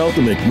 Check out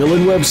the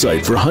McMillan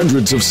website for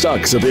hundreds of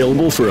stocks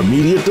available for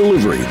immediate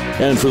delivery.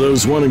 And for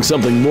those wanting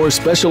something more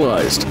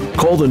specialized,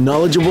 call the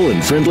knowledgeable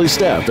and friendly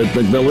staff at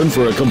McMillan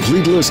for a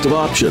complete list of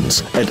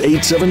options at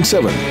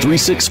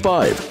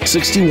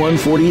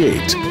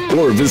 877-365-6148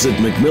 or visit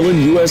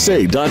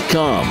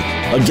McMillanUSA.com.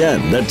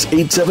 Again, that's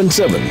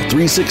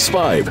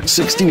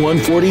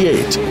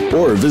 877-365-6148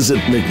 or visit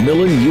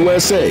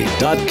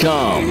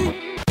McMillanUSA.com.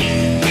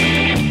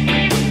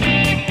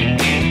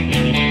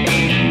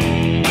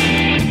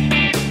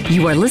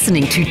 You are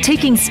listening to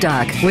Taking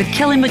Stock with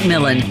Kelly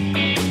McMillan.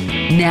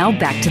 Now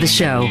back to the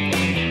show.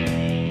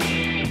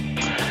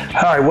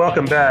 Hi,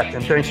 welcome back,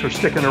 and thanks for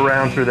sticking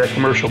around through that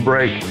commercial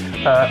break.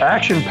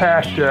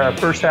 Action-packed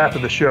first half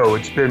of the show.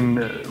 It's been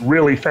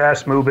really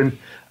fast-moving.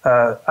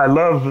 I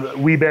love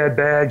Wiebad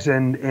bags,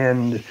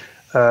 and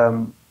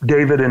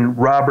David and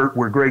Robert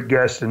were great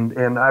guests,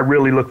 and I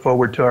really look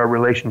forward to our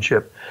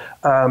relationship.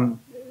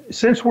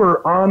 Since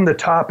we're on the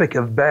topic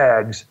of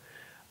bags,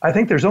 I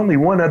think there's only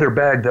one other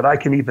bag that I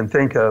can even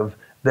think of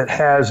that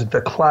has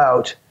the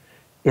clout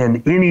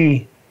in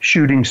any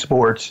shooting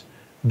sports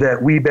that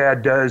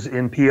Wiebad does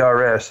in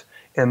PRS,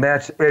 and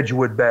that's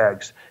Edgewood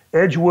bags.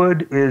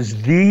 Edgewood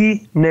is the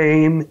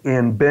name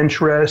in bench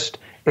rest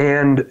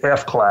and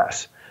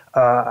F-class.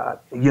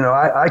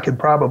 I could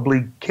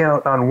probably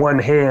count on one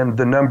hand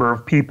the number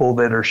of people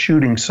that are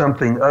shooting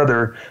something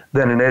other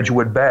than an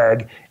Edgewood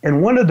bag.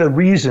 And one of the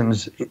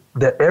reasons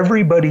that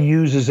everybody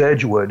uses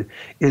Edgewood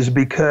is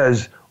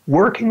because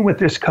working with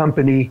this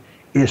company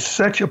is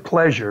such a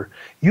pleasure.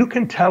 You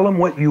can tell them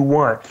what you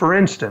want. For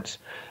instance,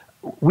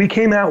 we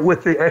came out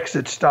with the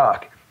Exit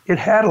stock. It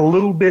had a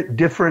little bit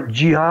different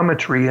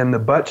geometry in the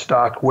butt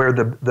stock where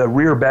the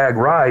rear bag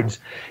rides.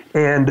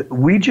 And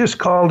we just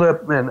called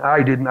up, and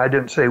I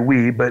didn't say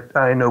we, but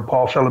I know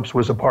Paul Phillips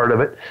was a part of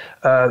it.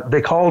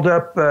 They called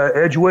up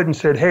Edgewood and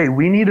said, hey,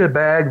 we need a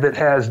bag that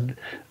has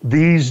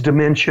these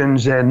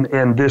dimensions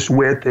and this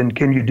width, and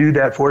can you do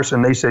that for us?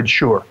 And they said,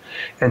 sure.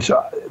 And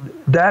so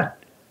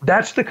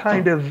that's the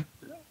kind of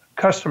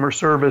customer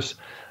service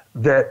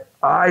that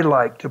I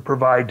like to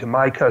provide to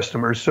my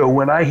customers. So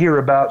when I hear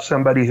about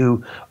somebody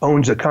who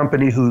owns a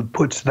company who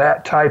puts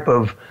that type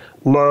of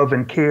love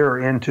and care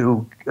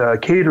into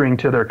catering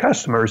to their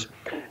customers,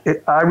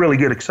 I really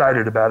get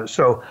excited about it.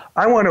 So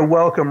I want to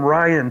welcome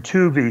Ryan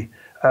Toovey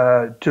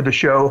to the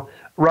show.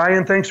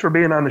 Ryan, thanks for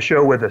being on the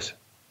show with us.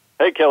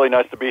 Hey, Kelly,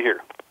 nice to be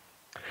here.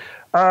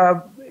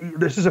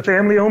 This is a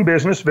family-owned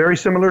business, very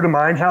similar to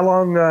mine. How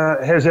long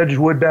has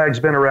Edgewood Bags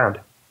been around?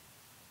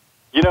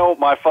 You know,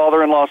 my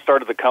father-in-law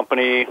started the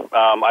company,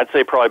 I'd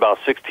say probably about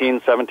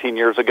 16, 17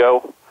 years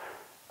ago.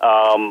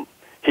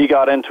 He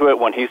got into it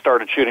when he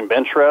started shooting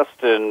bench rest,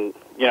 and,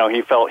 you know,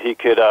 he felt he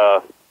could,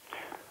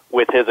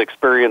 with his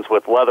experience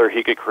with leather,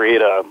 he could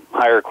create a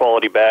higher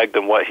quality bag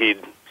than what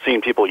he'd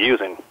seen people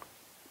using.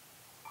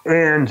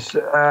 And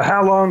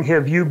how long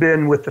have you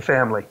been with the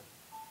family?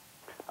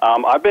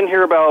 I've been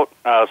here about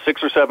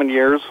 6 or 7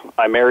 years.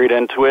 I married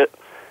into it.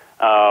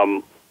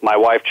 My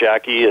wife,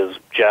 Jackie, is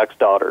Jack's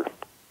daughter.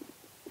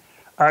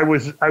 I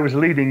was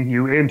leading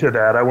you into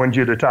that. I wanted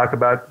you to talk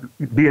about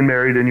being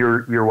married and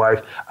your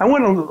wife. I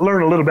want to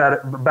learn a little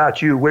bit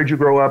about you. Where'd you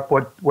grow up?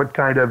 What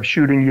kind of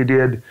shooting you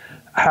did?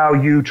 How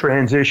you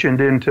transitioned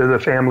into the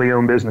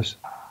family-owned business?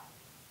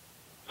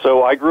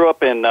 So I grew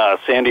up in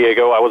San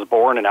Diego. I was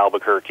born in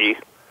Albuquerque.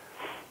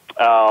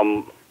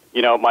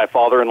 You know, my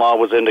father-in-law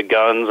was into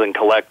guns and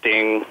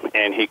collecting,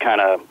 and he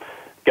kind of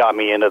got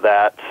me into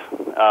that.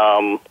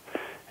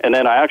 And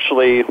then I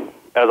actually, as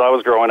I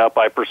was growing up,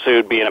 I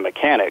pursued being a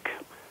mechanic.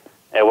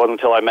 It wasn't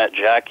until I met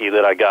Jackie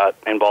that I got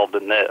involved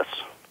in this.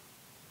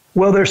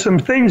 Well, there's some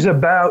things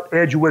about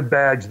Edgewood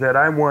bags that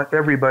I want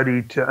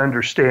everybody to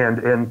understand.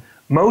 And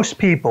most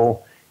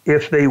people,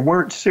 if they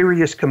weren't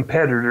serious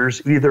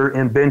competitors, either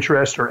in bench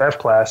rest or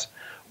F-class,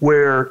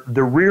 where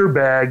the rear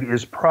bag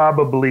is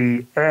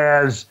probably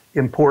as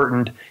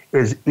important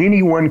as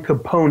any one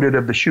component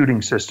of the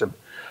shooting system.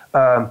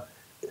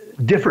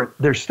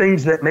 There's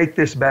things that make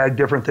this bag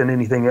different than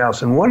anything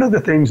else. And one of the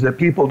things that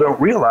people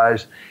don't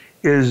realize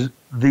is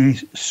the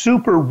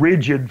super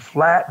rigid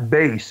flat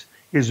base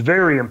is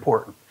very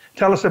important.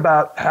 Tell us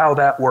about how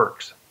that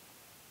works.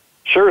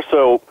 Sure.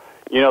 So,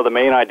 you know, the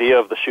main idea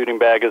of the shooting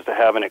bag is to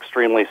have an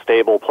extremely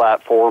stable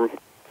platform.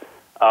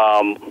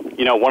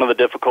 You know, one of the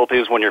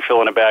difficulties when you're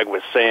filling a bag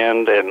with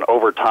sand and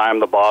over time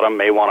the bottom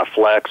may want to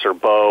flex or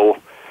bow.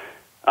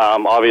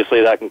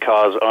 Obviously that can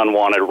cause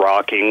unwanted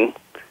rocking.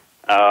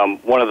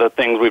 One of the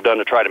things we've done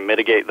to try to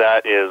mitigate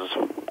that is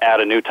add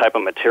a new type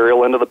of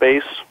material into the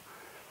base,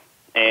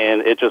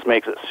 and it just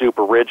makes it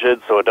super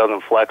rigid so it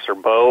doesn't flex or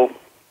bow.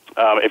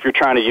 If you're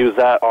trying to use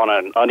that on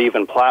an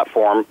uneven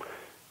platform,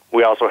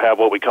 we also have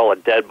what we call a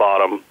dead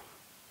bottom,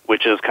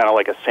 which is kind of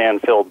like a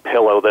sand-filled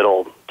pillow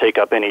that'll take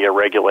up any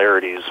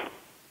irregularities.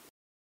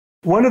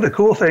 One of the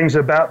cool things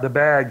about the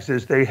bags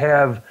is they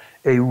have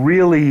a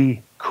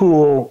really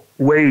cool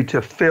way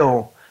to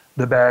fill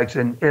the bags,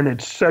 and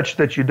it's such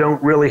that you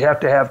don't really have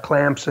to have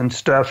clamps and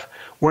stuff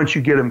once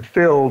you get them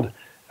filled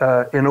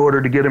in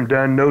order to get them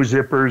done. No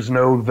zippers,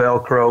 no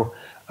Velcro.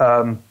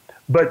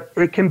 But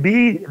it can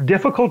be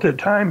difficult at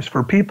times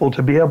for people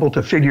to be able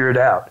to figure it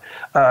out.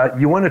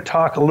 You want to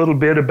talk a little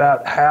bit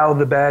about how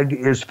the bag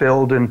is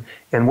filled and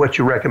what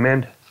you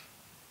recommend?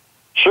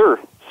 Sure.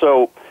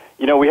 So,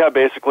 we have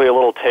basically a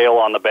little tail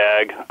on the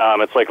bag.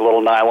 It's like a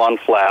little nylon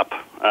flap.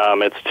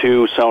 It's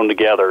two sewn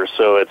together,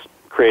 so it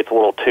creates a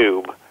little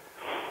tube.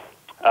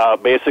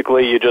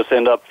 Basically, you just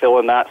end up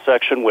filling that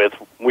section with,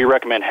 we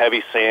recommend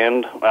heavy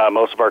sand.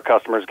 Most of our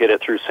customers get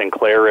it through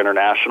Sinclair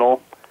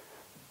International.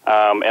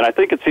 And I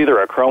think it's either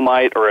a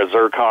chromite or a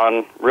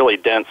zircon, really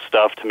dense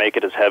stuff to make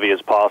it as heavy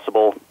as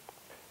possible.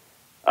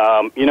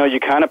 You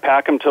kind of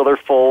pack them till they're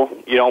full.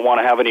 You don't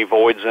want to have any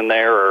voids in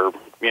there or,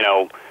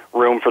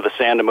 room for the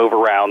sand to move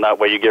around. That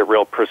way you get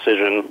real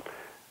precision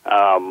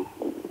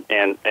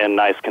and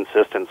nice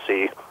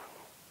consistency.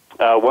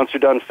 Once you're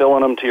done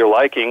filling them to your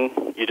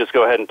liking, you just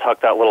go ahead and tuck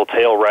that little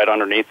tail right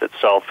underneath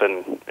itself,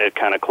 and it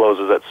kind of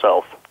closes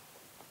itself.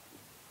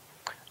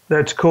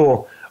 That's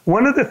cool.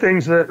 One of the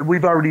things that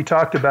we've already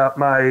talked about,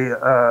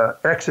 my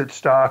exit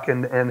stock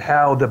and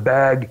how the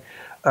bag,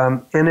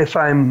 and if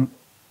I'm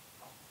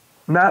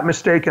not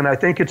mistaken, I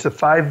think it's a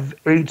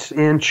 5/8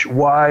 inch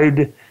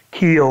wide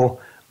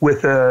keel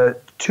with a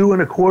 2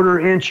 1/4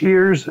 inch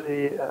ears.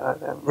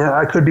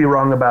 I could be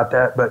wrong about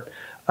that, but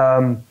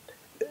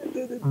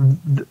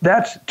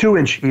that's 2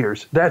 inch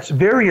ears. That's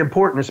very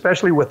important,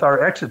 especially with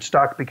our exit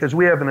stock, because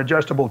we have an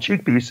adjustable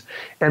cheek piece,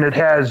 and it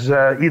has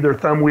either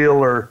thumb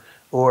wheel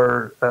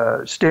or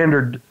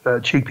standard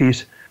cheek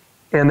piece,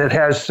 and it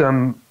has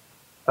some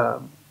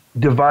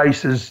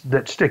devices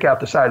that stick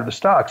out the side of the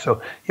stock.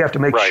 So you have to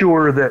make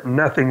sure that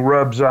nothing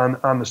rubs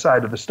on the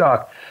side of the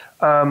stock.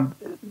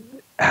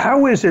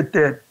 How is it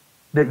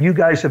that you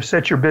guys have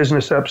set your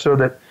business up so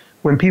that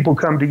when people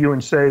come to you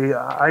and say,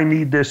 I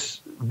need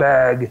this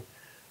bag,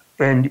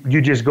 and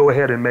you just go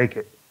ahead and make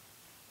it?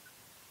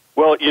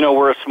 Well,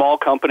 we're a small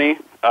company.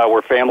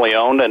 We're family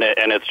owned, and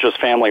it's just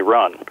family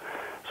run.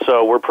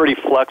 So we're pretty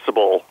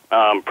flexible,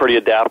 pretty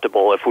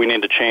adaptable. If we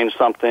need to change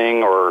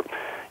something or,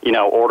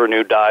 order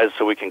new dies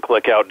so we can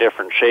click out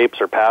different shapes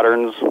or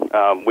patterns,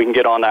 we can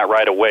get on that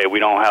right away. We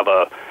don't have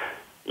a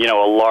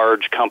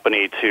large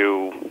company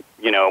to,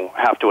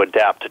 have to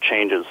adapt to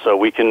changes. So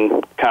we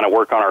can kind of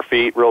work on our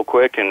feet real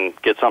quick and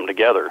get something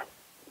together.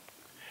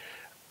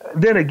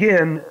 Then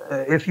again,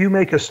 if you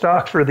make a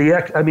stock for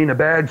a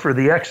bag for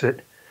the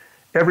exit,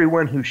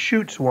 everyone who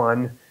shoots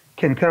one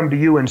can come to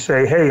you and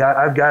say, hey,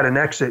 I've got an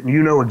exit, and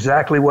you know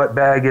exactly what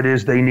bag it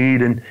is they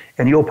need, and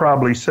you'll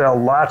probably sell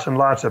lots and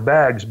lots of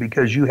bags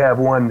because you have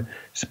one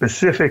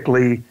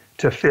specifically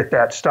to fit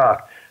that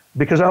stock.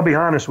 Because I'll be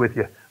honest with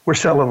you, we're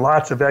selling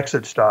lots of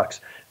exit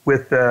stocks.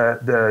 With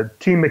the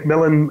Team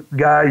McMillan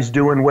guys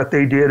doing what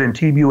they did and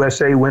Team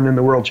USA winning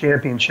the World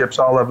Championships,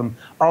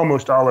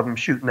 almost all of them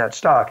shooting that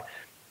stock,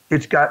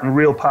 it's gotten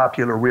real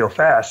popular real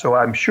fast. So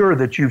I'm sure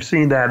that you've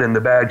seen that in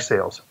the bag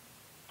sales.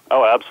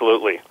 Oh,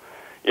 absolutely.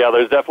 Yeah,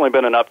 there's definitely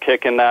been an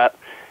upkick in that.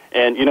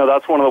 And,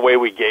 that's one of the way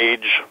we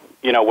gauge,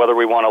 whether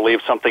we want to leave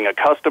something a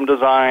custom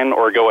design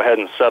or go ahead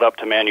and set up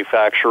to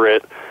manufacture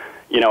it,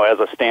 as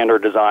a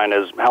standard design,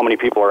 is how many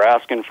people are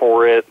asking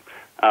for it,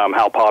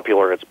 how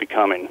popular it's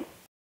becoming.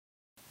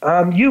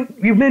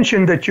 You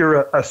mentioned that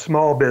you're a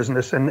small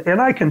business,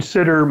 and I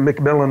consider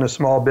McMillan a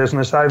small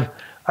business. I've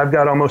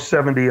got almost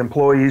 70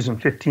 employees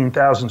and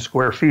 15,000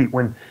 square feet.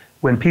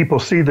 When people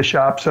see the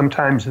shop,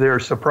 sometimes they're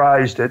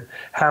surprised at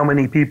how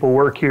many people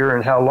work here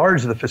and how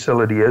large the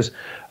facility is.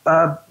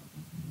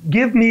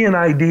 Give me an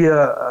idea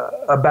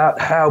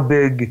about how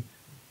big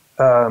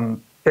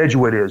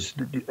Edgewood is.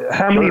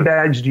 How many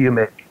bags do you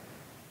make?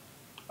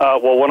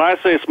 Well, when I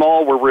say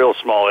small, we're real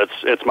small.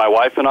 It's my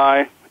wife and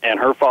I and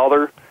her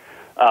father.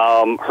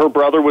 Her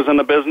brother was in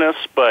the business,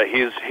 but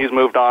he's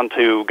moved on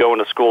to going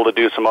to school to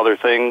do some other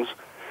things.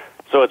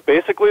 So it's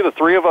basically the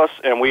three of us,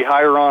 and we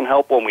hire on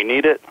help when we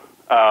need it.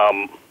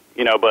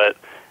 But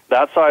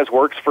that size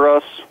works for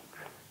us.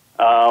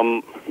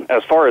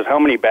 As far as how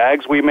many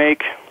bags we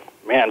make,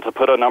 man, to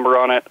put a number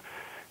on it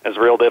is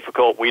real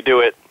difficult. We do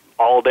it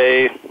all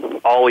day,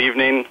 all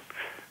evening.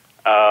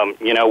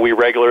 We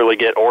regularly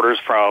get orders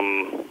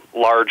from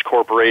large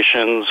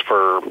corporations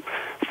for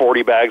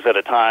 40 bags at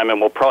a time, and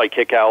we'll probably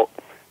kick out,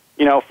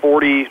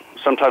 40,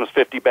 sometimes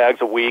 50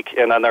 bags a week,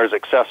 and then there's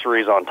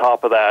accessories on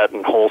top of that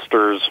and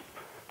holsters.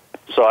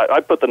 So I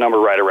put the number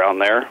right around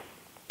there.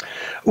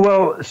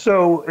 Well,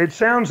 so it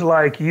sounds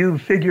like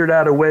you've figured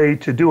out a way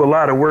to do a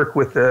lot of work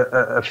with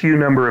a few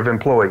number of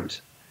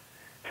employees.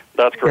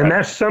 That's correct. And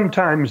that's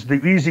sometimes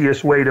the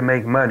easiest way to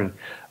make money.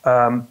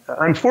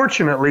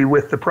 Unfortunately,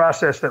 with the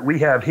process that we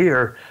have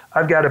here,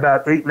 I've got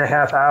about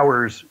 8.5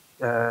 hours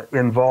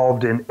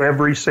involved in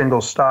every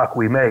single stock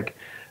we make.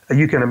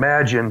 you can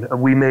imagine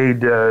we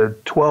made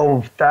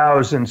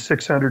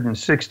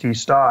 12,660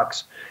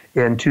 stocks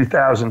in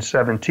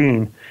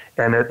 2017,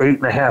 and at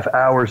 8.5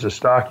 hours a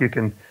stock, you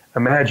can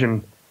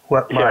imagine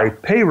what my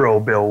payroll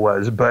bill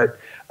was. But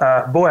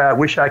boy, I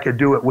wish I could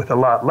do it with a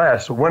lot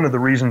less. One of the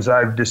reasons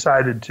I've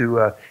decided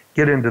to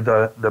get into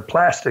the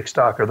plastic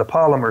stock or the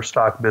polymer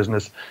stock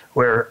business,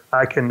 where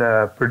I can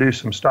produce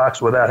some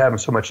stocks without having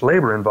so much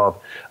labor involved.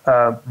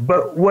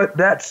 But what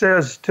that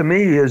says to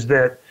me is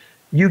that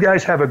you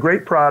guys have a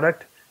great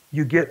product.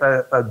 You get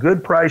a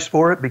good price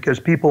for it because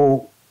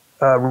people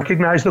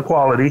recognize the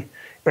quality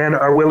and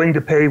are willing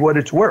to pay what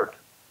it's worth.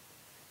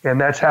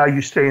 And that's how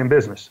you stay in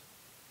business.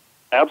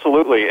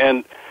 Absolutely.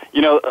 And,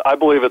 you know, I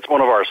believe it's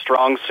one of our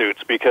strong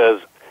suits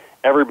because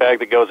every bag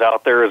that goes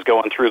out there is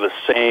going through the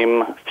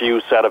same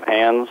few set of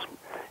hands.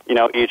 You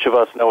know, each of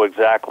us know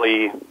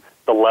exactly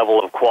the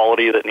level of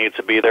quality that needs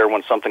to be there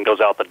when something goes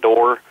out the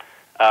door.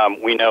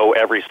 We know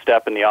every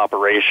step in the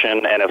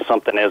operation, and if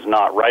something is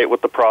not right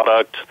with the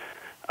product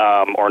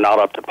or not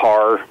up to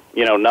par,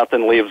 you know,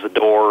 nothing leaves the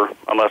door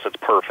unless it's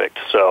perfect.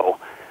 So,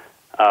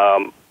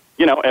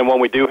 you know, and when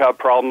we do have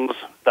problems,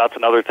 that's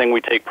another thing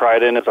we take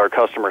pride in is our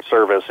customer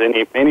service.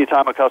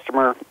 Anytime a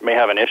customer may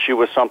have an issue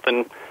with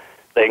something,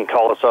 they can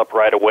call us up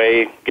right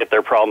away, get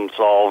their problem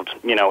solved,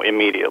 you know,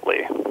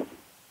 immediately.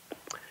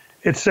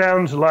 It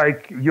sounds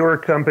like your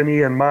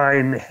company and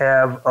mine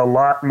have a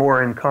lot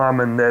more in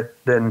common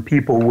than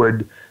people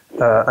would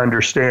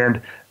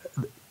understand.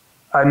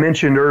 I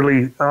mentioned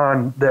early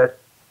on that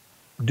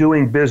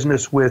doing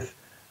business with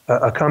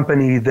a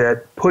company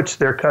that puts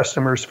their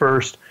customers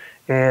first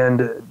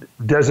and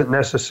doesn't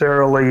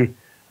necessarily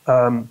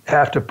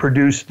have to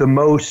produce the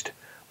most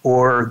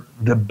or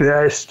the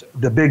best,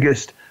 the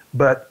biggest,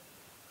 but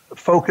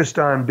focused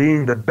on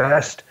being the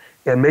best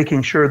and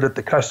making sure that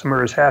the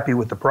customer is happy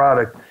with the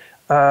product.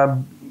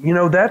 You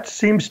know, that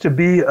seems to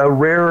be a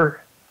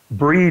rare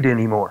breed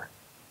anymore.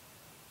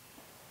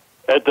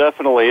 It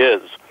definitely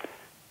is.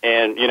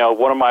 And, you know,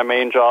 one of my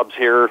main jobs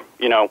here,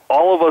 you know,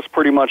 all of us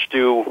pretty much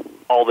do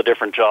all the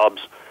different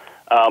jobs.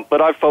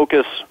 But I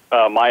focus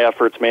my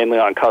efforts mainly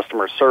on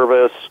customer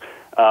service,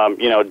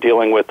 you know,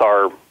 dealing with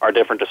our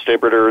different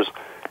distributors.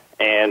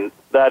 And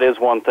that is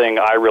one thing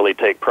I really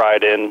take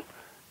pride in,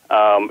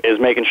 is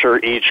making sure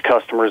each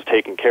customer is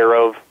taken care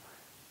of.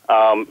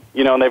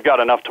 You know, and they've got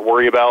enough to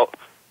worry about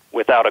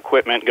without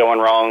equipment going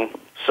wrong.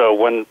 So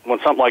when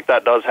something like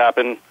that does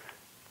happen,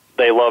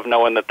 they love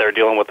knowing that they're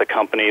dealing with a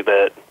company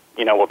that,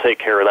 you know, will take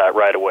care of that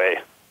right away.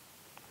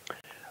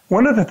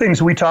 One of the things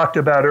we talked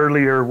about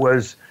earlier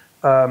was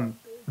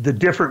the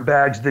different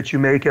bags that you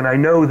make, and I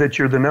know that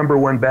you're the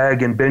 #1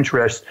 bag in bench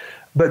rest,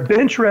 but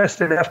bench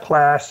rest and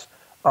F-class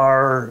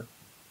are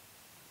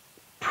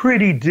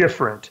pretty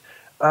different.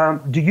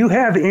 Do you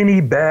have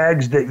any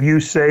bags that you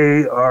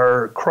say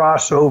are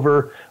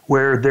crossover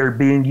where they're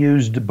being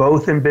used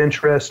both in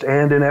bench rest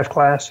and in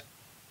F-class?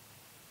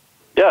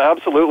 Yeah,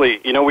 absolutely.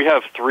 You know, we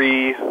have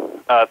three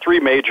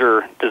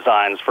major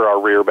designs for our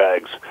rear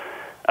bags.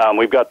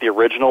 We've got the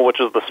original, which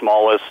is the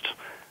smallest.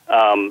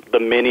 The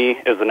mini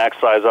is the next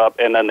size up,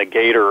 and then the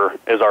gator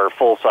is our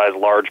full-size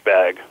large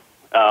bag.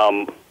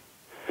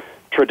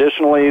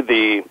 Traditionally,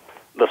 the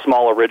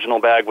small original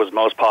bag was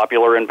most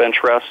popular in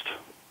bench rest.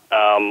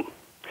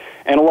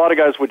 And a lot of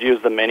guys would use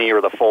the mini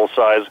or the full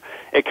size.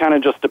 It kind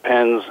of just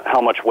depends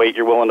how much weight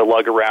you're willing to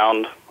lug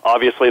around.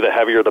 Obviously, the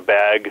heavier the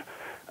bag,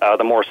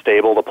 the more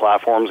stable the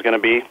platform is going to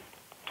be.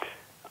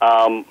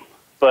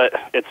 But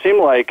it seemed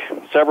like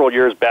several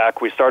years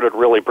back we started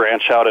really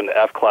branch out into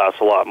F-class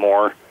a lot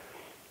more.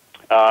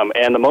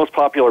 And the most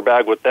popular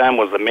bag with them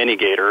was the mini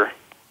gator.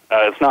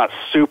 It's not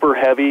super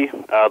heavy.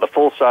 The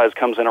full size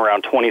comes in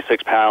around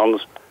 26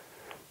 pounds.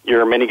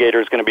 Your mini gator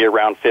is going to be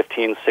around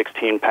 15,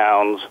 16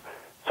 pounds.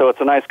 So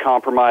it's a nice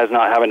compromise,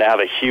 not having to have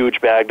a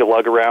huge bag to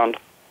lug around.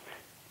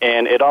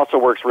 And it also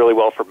works really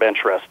well for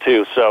bench rest,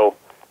 too. So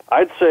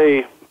I'd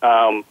say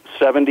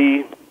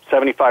 70,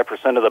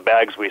 75% of the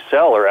bags we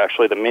sell are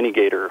actually the mini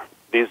gator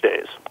these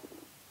days.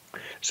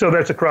 So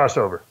that's a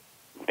crossover?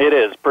 It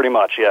is, pretty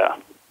much, yeah.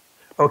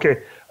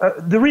 Okay.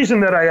 The reason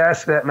that I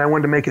asked that, and I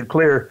wanted to make it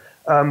clear,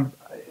 I'm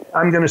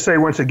going to say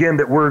once again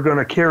that we're going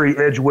to carry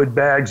Edgewood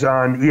bags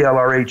on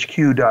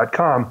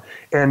elrhq.com,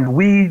 and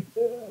we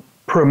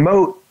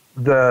promote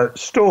the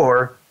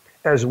store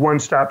as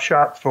one-stop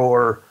shop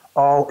for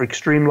all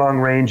extreme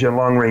long-range and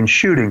long-range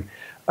shooting.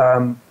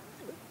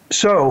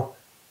 So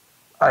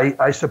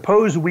I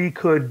suppose we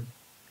could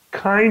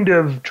kind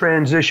of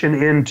transition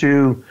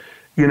into,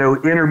 you know,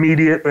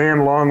 intermediate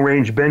and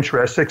long-range bench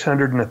rest,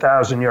 600 and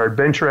 1,000-yard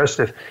bench rest,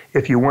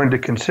 if you wanted to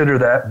consider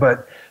that.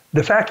 But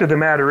the fact of the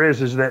matter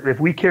is that if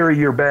we carry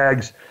your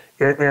bags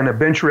and a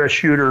bench rest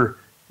shooter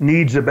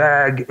needs a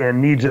bag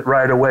and needs it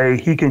right away,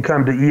 he can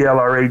come to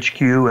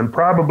ELRHQ and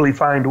probably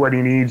find what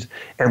he needs,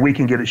 and we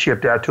can get it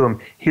shipped out to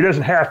him. He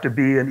doesn't have to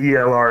be an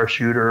ELR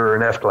shooter or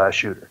an F-class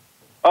shooter.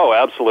 Oh,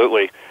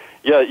 absolutely.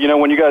 Yeah, you know,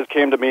 when you guys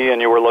came to me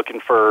and you were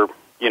looking for,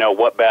 you know,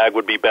 what bag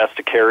would be best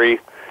to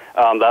carry,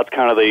 that's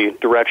kind of the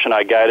direction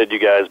I guided you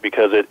guys,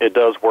 because it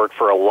does work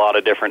for a lot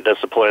of different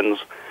disciplines.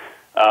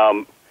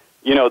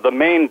 The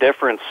main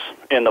difference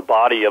in the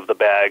body of the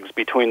bags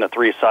between the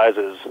three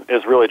sizes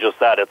is really just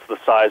that. It's the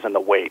size and the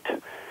weight.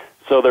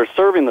 So they're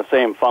serving the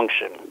same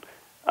function.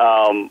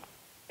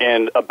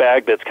 And a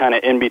bag that's kind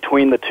of in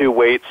between the two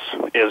weights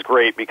is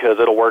great because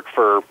it'll work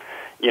for,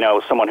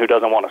 someone who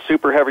doesn't want a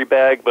super heavy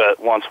bag but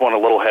wants one a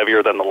little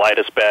heavier than the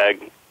lightest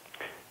bag.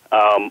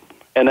 And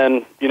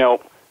then,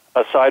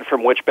 aside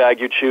from which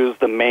bag you choose,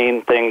 the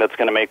main thing that's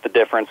going to make the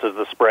difference is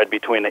the spread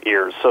between the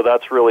ears. So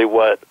that's really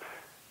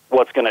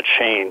what's going to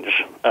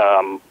change,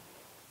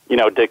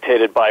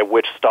 dictated by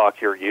which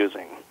stock you're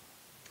using.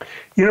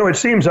 It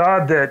seems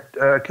odd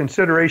that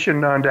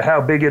consideration onto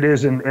how big it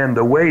is and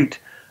the weight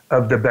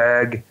of the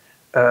bag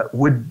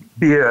would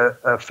be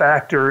a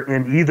factor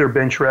in either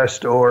bench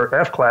rest or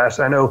F-class.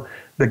 I know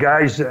the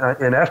guys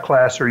in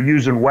F-class are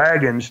using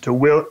wagons to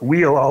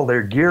wheel all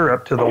their gear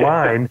up to the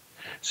line,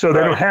 so they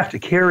don't have to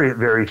carry it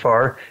very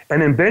far.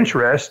 And in bench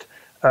rest,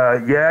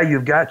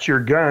 you've got your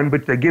gun,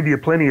 but they give you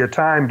plenty of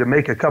time to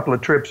make a couple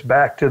of trips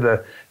back to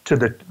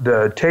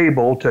the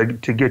table to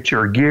get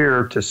your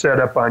gear to set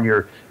up on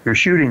your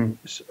shooting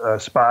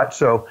spot.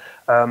 So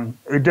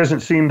it doesn't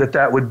seem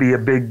that would be a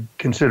big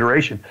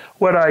consideration.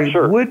 What I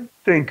would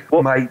think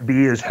might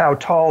be is how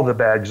tall the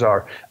bags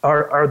are.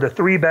 Are the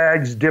three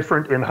bags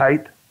different in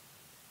height?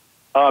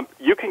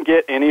 You can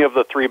get any of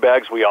the three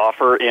bags we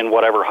offer in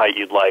whatever height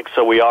you'd like.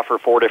 So we offer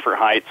 4 different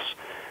heights.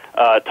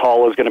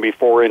 Tall is going to be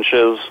 4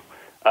 inches.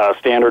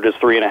 Standard is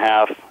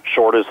 3.5.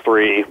 Short is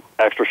 3.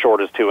 Extra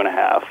short is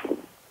 2.5.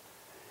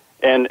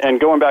 And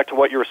going back to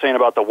what you were saying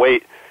about the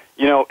weight,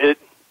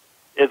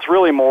 it's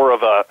really more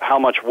of a how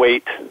much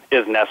weight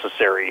is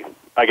necessary,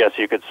 I guess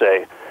you could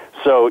say.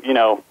 So,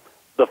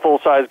 the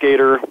full-size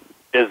gator,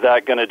 is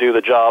that going to do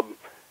the job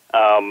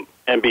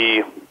and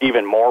be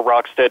even more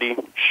rock steady?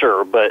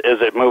 Sure, but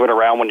is it moving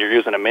around when you're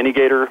using a mini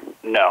gator?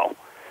 No.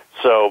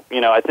 So,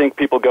 I think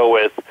people go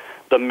with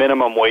the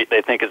minimum weight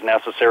they think is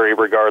necessary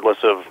regardless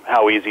of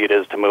how easy it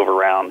is to move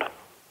around.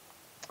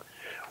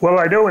 Well,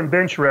 I know in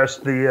bench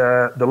rest,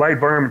 the light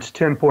varmint's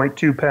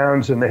 10.2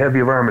 pounds and the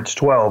heavy varmint's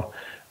 12.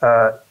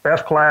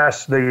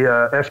 F-class,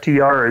 the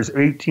FTR is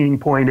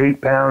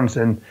 18.8 pounds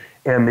and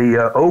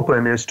the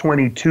open is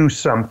 22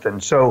 something.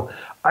 So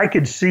I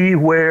could see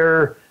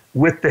where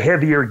with the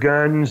heavier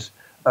guns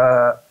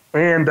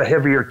and the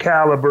heavier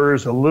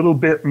calibers, a little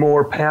bit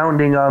more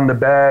pounding on the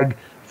bag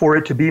for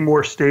it to be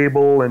more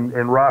stable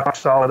and rock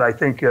solid, I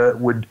think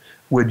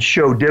would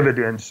show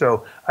dividends.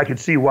 So I could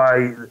see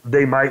why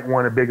they might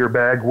want a bigger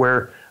bag,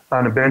 where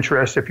on a bench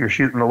rest, if you're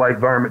shooting a light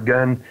varmint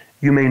gun,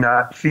 you may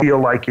not feel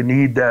like you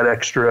need that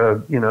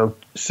extra,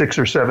 6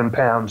 or 7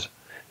 pounds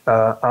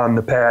on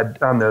the pad,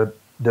 on the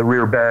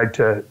rear bag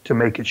to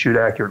make it shoot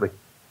accurately.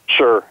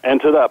 Sure.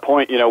 And to that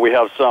point, we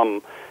have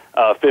some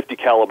 50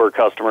 caliber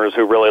customers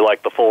who really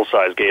like the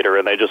full-size gator,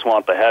 and they just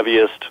want the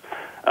heaviest,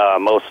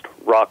 most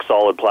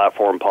rock-solid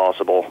platform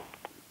possible.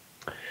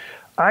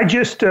 I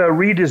just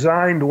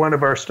redesigned one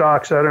of our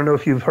stocks. I don't know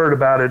if you've heard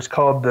about it. It's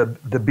called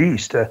the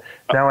Beast.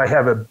 Now I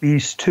have a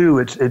Beast 2.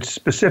 It's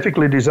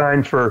specifically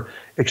designed for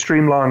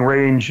extreme long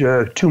range,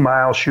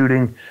 2-mile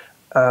shooting,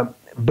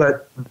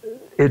 but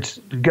it's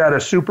got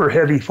a super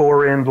heavy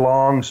fore-end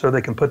long, so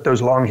they can put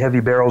those long, heavy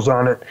barrels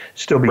on it,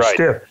 still be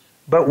stiff.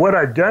 But what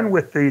I've done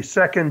with the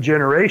second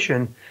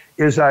generation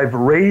is I've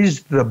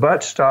raised the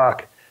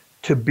buttstock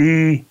to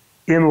be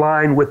in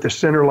line with the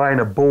center line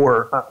of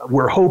bore.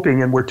 We're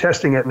hoping, and we're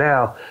testing it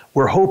now,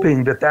 we're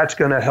hoping that that's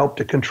going to help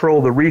to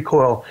control the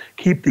recoil,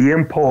 keep the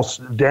impulse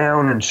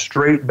down and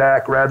straight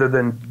back rather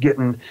than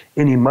getting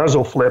any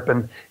muzzle flip,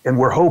 and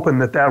we're hoping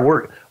that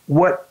works.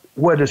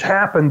 What has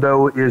happened,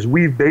 though, is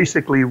we've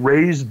basically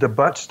raised the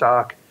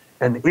buttstock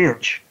an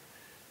inch.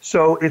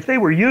 So if they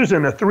were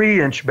using a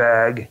 3-inch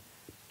bag,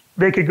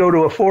 they could go to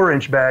a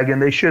 4-inch bag,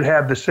 and they should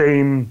have the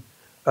same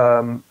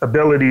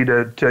ability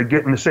to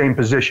get in the same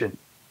position.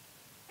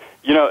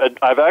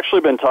 I've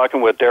actually been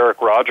talking with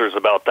Derek Rogers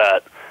about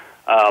that,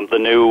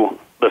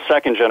 the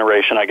second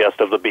generation, I guess,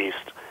 of the Beast.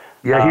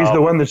 Yeah, he's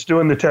the one that's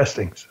doing the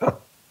testing. So.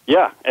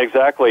 Yeah,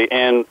 exactly.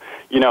 And,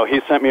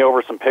 he sent me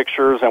over some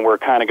pictures, and we're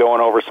kind of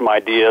going over some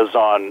ideas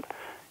on,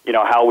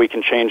 how we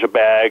can change a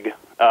bag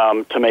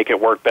to make it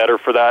work better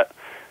for that.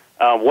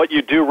 What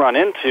you do run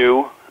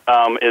into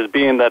is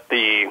being that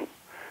the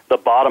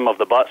bottom of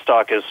the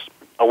buttstock is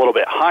a little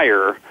bit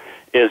higher,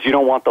 is you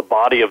don't want the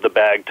body of the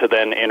bag to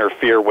then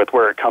interfere with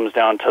where it comes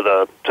down to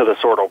the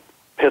sort of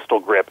pistol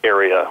grip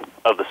area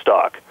of the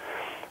stock.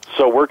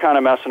 So we're kind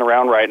of messing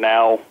around right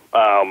now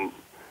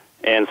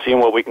and seeing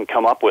what we can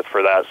come up with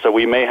for that. So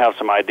we may have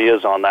some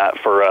ideas on that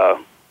for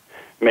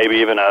maybe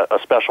even a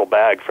special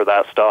bag for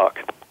that stock.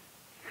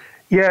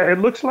 Yeah, it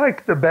looks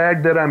like the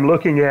bag that I'm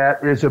looking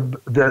at is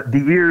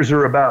the ears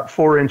are about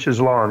 4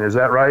 inches long. Is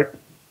that right?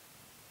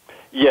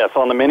 Yes,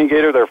 on the Mini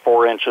Gator, they're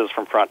 4 inches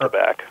from front to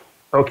back.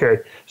 Okay,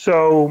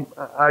 so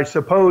I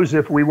suppose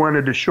if we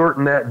wanted to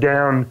shorten that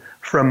down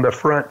from the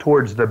front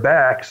towards the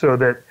back so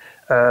that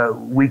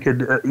we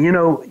could,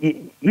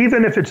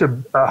 even if it's a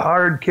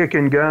hard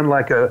kicking gun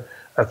like a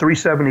a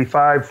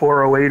 375,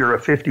 408, or a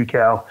 50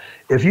 cal,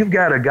 if you've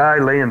got a guy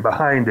laying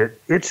behind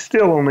it, it's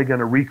still only going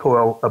to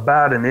recoil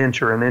about an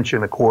inch or an inch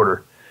and a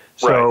quarter.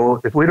 So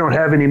if we don't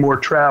have any more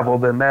travel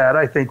than that,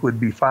 I think we'd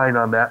be fine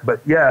on that. But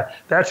yeah,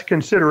 that's a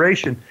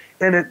consideration.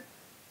 And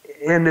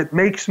it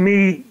makes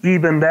me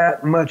even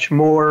that much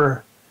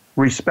more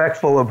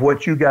respectful of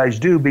what you guys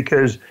do,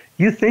 because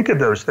you think of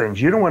those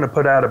things. You don't want to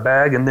put out a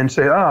bag and then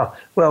say, oh,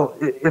 well,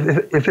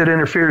 if it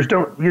interferes,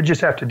 you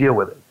just have to deal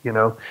with it. You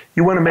know,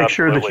 you want to make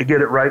sure that you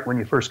get it right when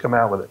you first come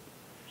out with it.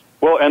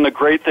 Well, and the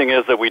great thing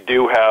is that we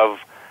do have,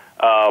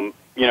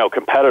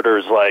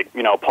 competitors like,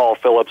 Paul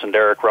Phillips and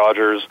Derek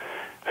Rogers,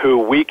 who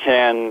we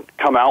can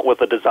come out with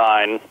a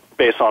design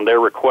based on their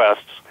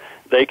requests.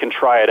 They can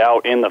try it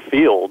out in the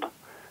field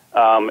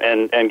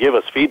and give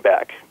us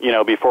feedback,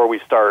 before we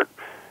start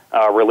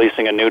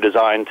releasing a new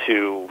design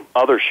to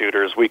other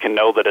shooters. We can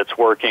know that it's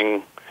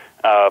working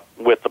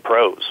with the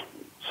pros.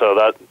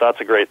 So that's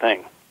a great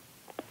thing.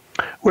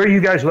 Where are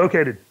you guys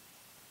located?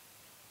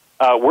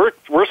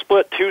 We're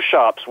split two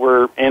shops.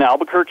 We're in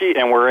Albuquerque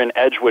and we're in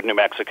Edgewood, New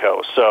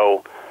Mexico.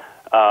 So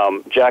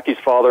Jackie's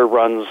father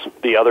runs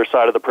the other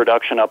side of the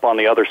production up on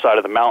the other side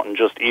of the mountain,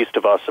 just east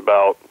of us,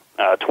 about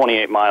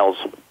 28 miles.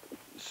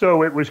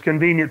 So it was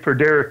convenient for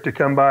Derek to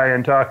come by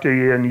and talk to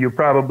you, and you've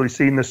probably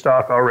seen the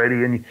stock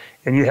already, and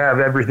you have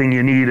everything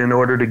you need in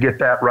order to get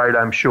that right,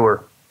 I'm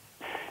sure.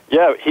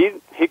 Yeah,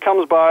 he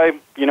comes by,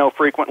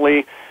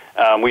 frequently.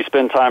 We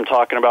spend time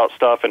talking about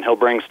stuff, and he'll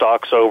bring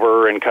stocks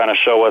over and kind of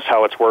show us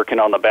how it's working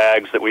on the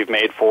bags that we've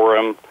made for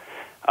him.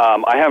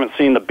 I haven't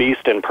seen the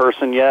beast in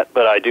person yet,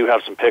 but I do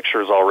have some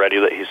pictures already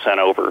that he sent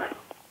over.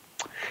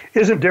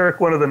 Isn't Derek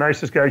one of the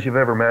nicest guys you've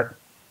ever met?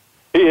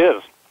 He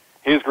is.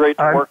 He's great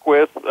to work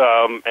with,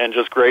 and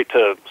just great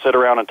to sit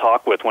around and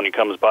talk with when he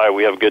comes by.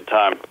 We have a good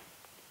time.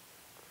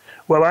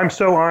 Well, I'm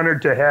so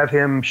honored to have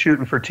him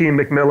shooting for Team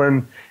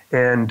McMillan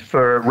and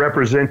for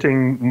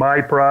representing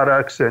my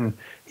products, and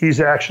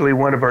he's actually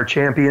one of our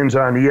champions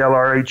on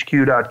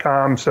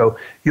ELRHQ.com, so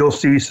you'll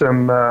see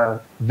some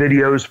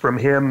videos from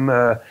him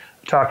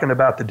talking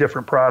about the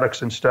different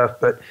products and stuff.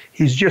 But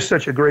he's just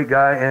such a great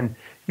guy, and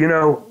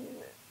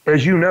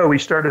as you know, he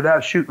started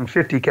out shooting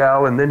 50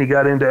 cal, and then he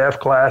got into F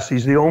class.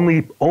 He's the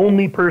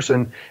only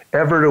person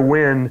ever to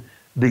win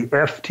the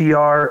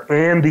FTR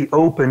and the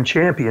Open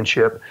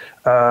Championship.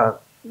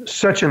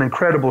 Such an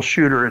incredible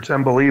shooter. It's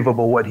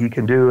unbelievable what he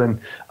can do, and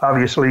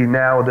obviously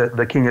now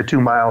the king of 2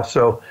 miles.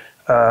 So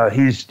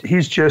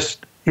he's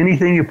just,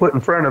 anything you put in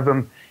front of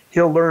him,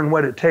 he'll learn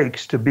what it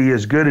takes to be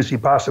as good as he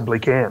possibly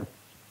can.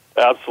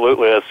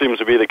 Absolutely. That seems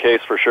to be the case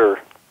for sure.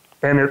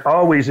 And it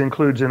always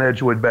includes an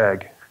Edgewood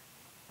bag.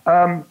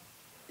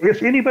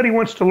 If anybody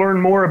wants to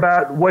learn more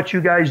about what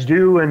you guys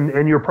do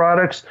and your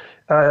products,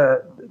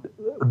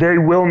 they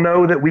will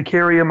know that we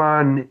carry them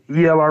on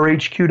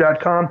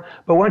ELRHQ.com.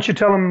 But why don't you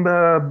tell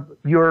them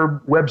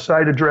your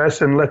website address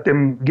and let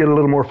them get a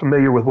little more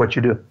familiar with what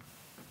you do?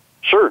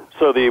 Sure.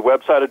 So the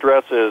website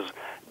address is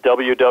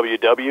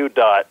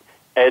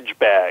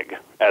www.edgebag.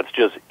 That's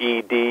just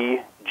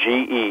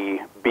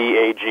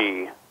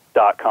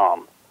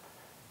EDGEBAG.com.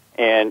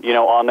 And,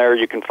 on there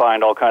you can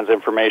find all kinds of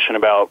information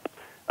about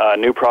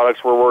new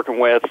products we're working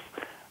with,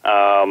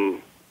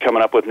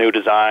 coming up with new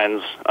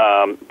designs.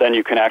 Then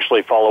you can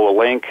actually follow a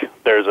link.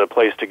 There's a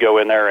place to go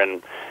in there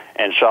and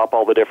shop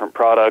all the different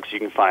products. You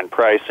can find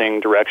pricing,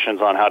 directions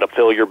on how to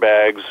fill your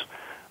bags,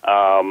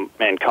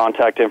 and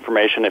contact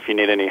information if you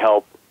need any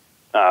help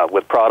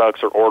with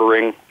products or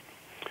ordering.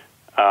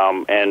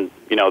 And,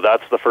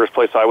 that's the first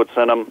place I would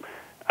send them.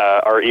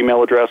 Our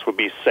email address would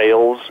be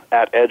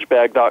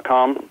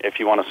sales@edgebag.com. If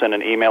you want to send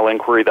an email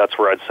inquiry, that's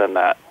where I'd send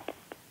that.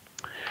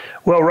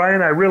 Well,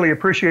 Ryan, I really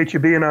appreciate you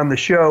being on the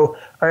show.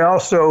 I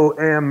also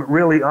am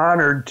really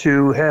honored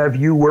to have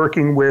you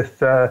working with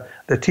the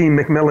Team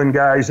McMillan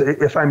guys.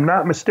 If I'm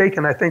not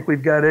mistaken, I think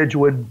we've got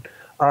Edgewood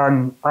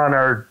on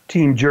our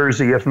team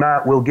jersey. If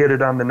not, we'll get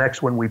it on the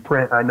next one we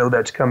print. I know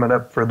that's coming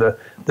up for the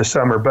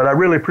summer. But I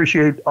really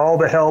appreciate all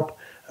the help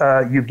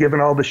you've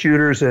given all the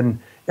shooters and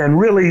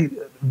really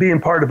being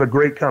part of a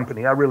great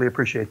company. I really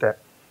appreciate that.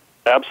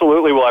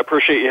 Absolutely. Well, I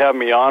appreciate you having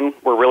me on.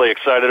 We're really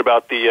excited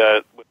about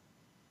the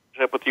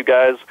with you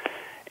guys,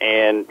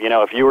 and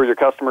if you or your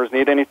customers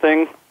need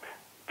anything,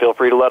 feel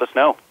free to let us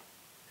know.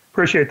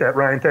 Appreciate that,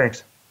 Ryan.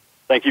 Thanks.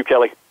 Thank you,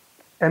 Kelly.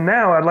 And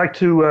now I'd like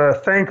to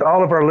thank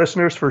all of our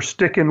listeners for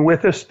sticking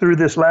with us through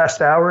this last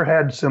hour.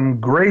 Had some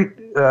great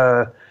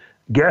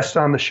guests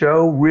on the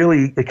show,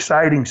 really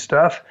exciting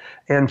stuff.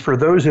 And for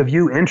those of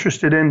you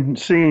interested in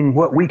seeing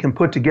what we can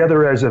put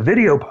together as a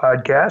video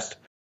podcast,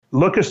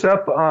 look us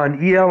up on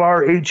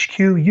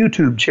ELRHQ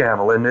YouTube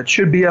channel, and it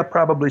should be up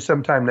probably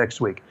sometime next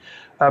week.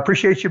 I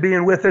appreciate you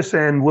being with us,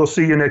 and we'll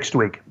see you next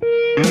week.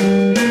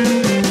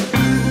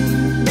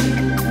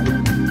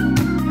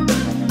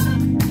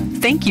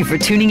 Thank you for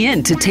tuning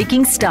in to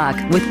Taking Stock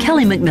with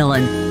Kelly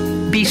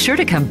McMillan. Be sure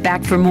to come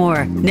back for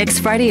more next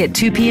Friday at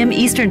 2 p.m.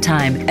 Eastern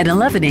Time and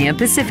 11 a.m.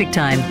 Pacific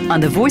Time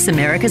on the Voice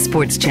America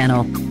Sports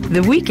Channel.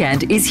 The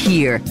weekend is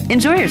here.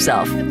 Enjoy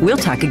yourself. We'll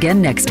talk again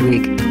next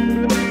week.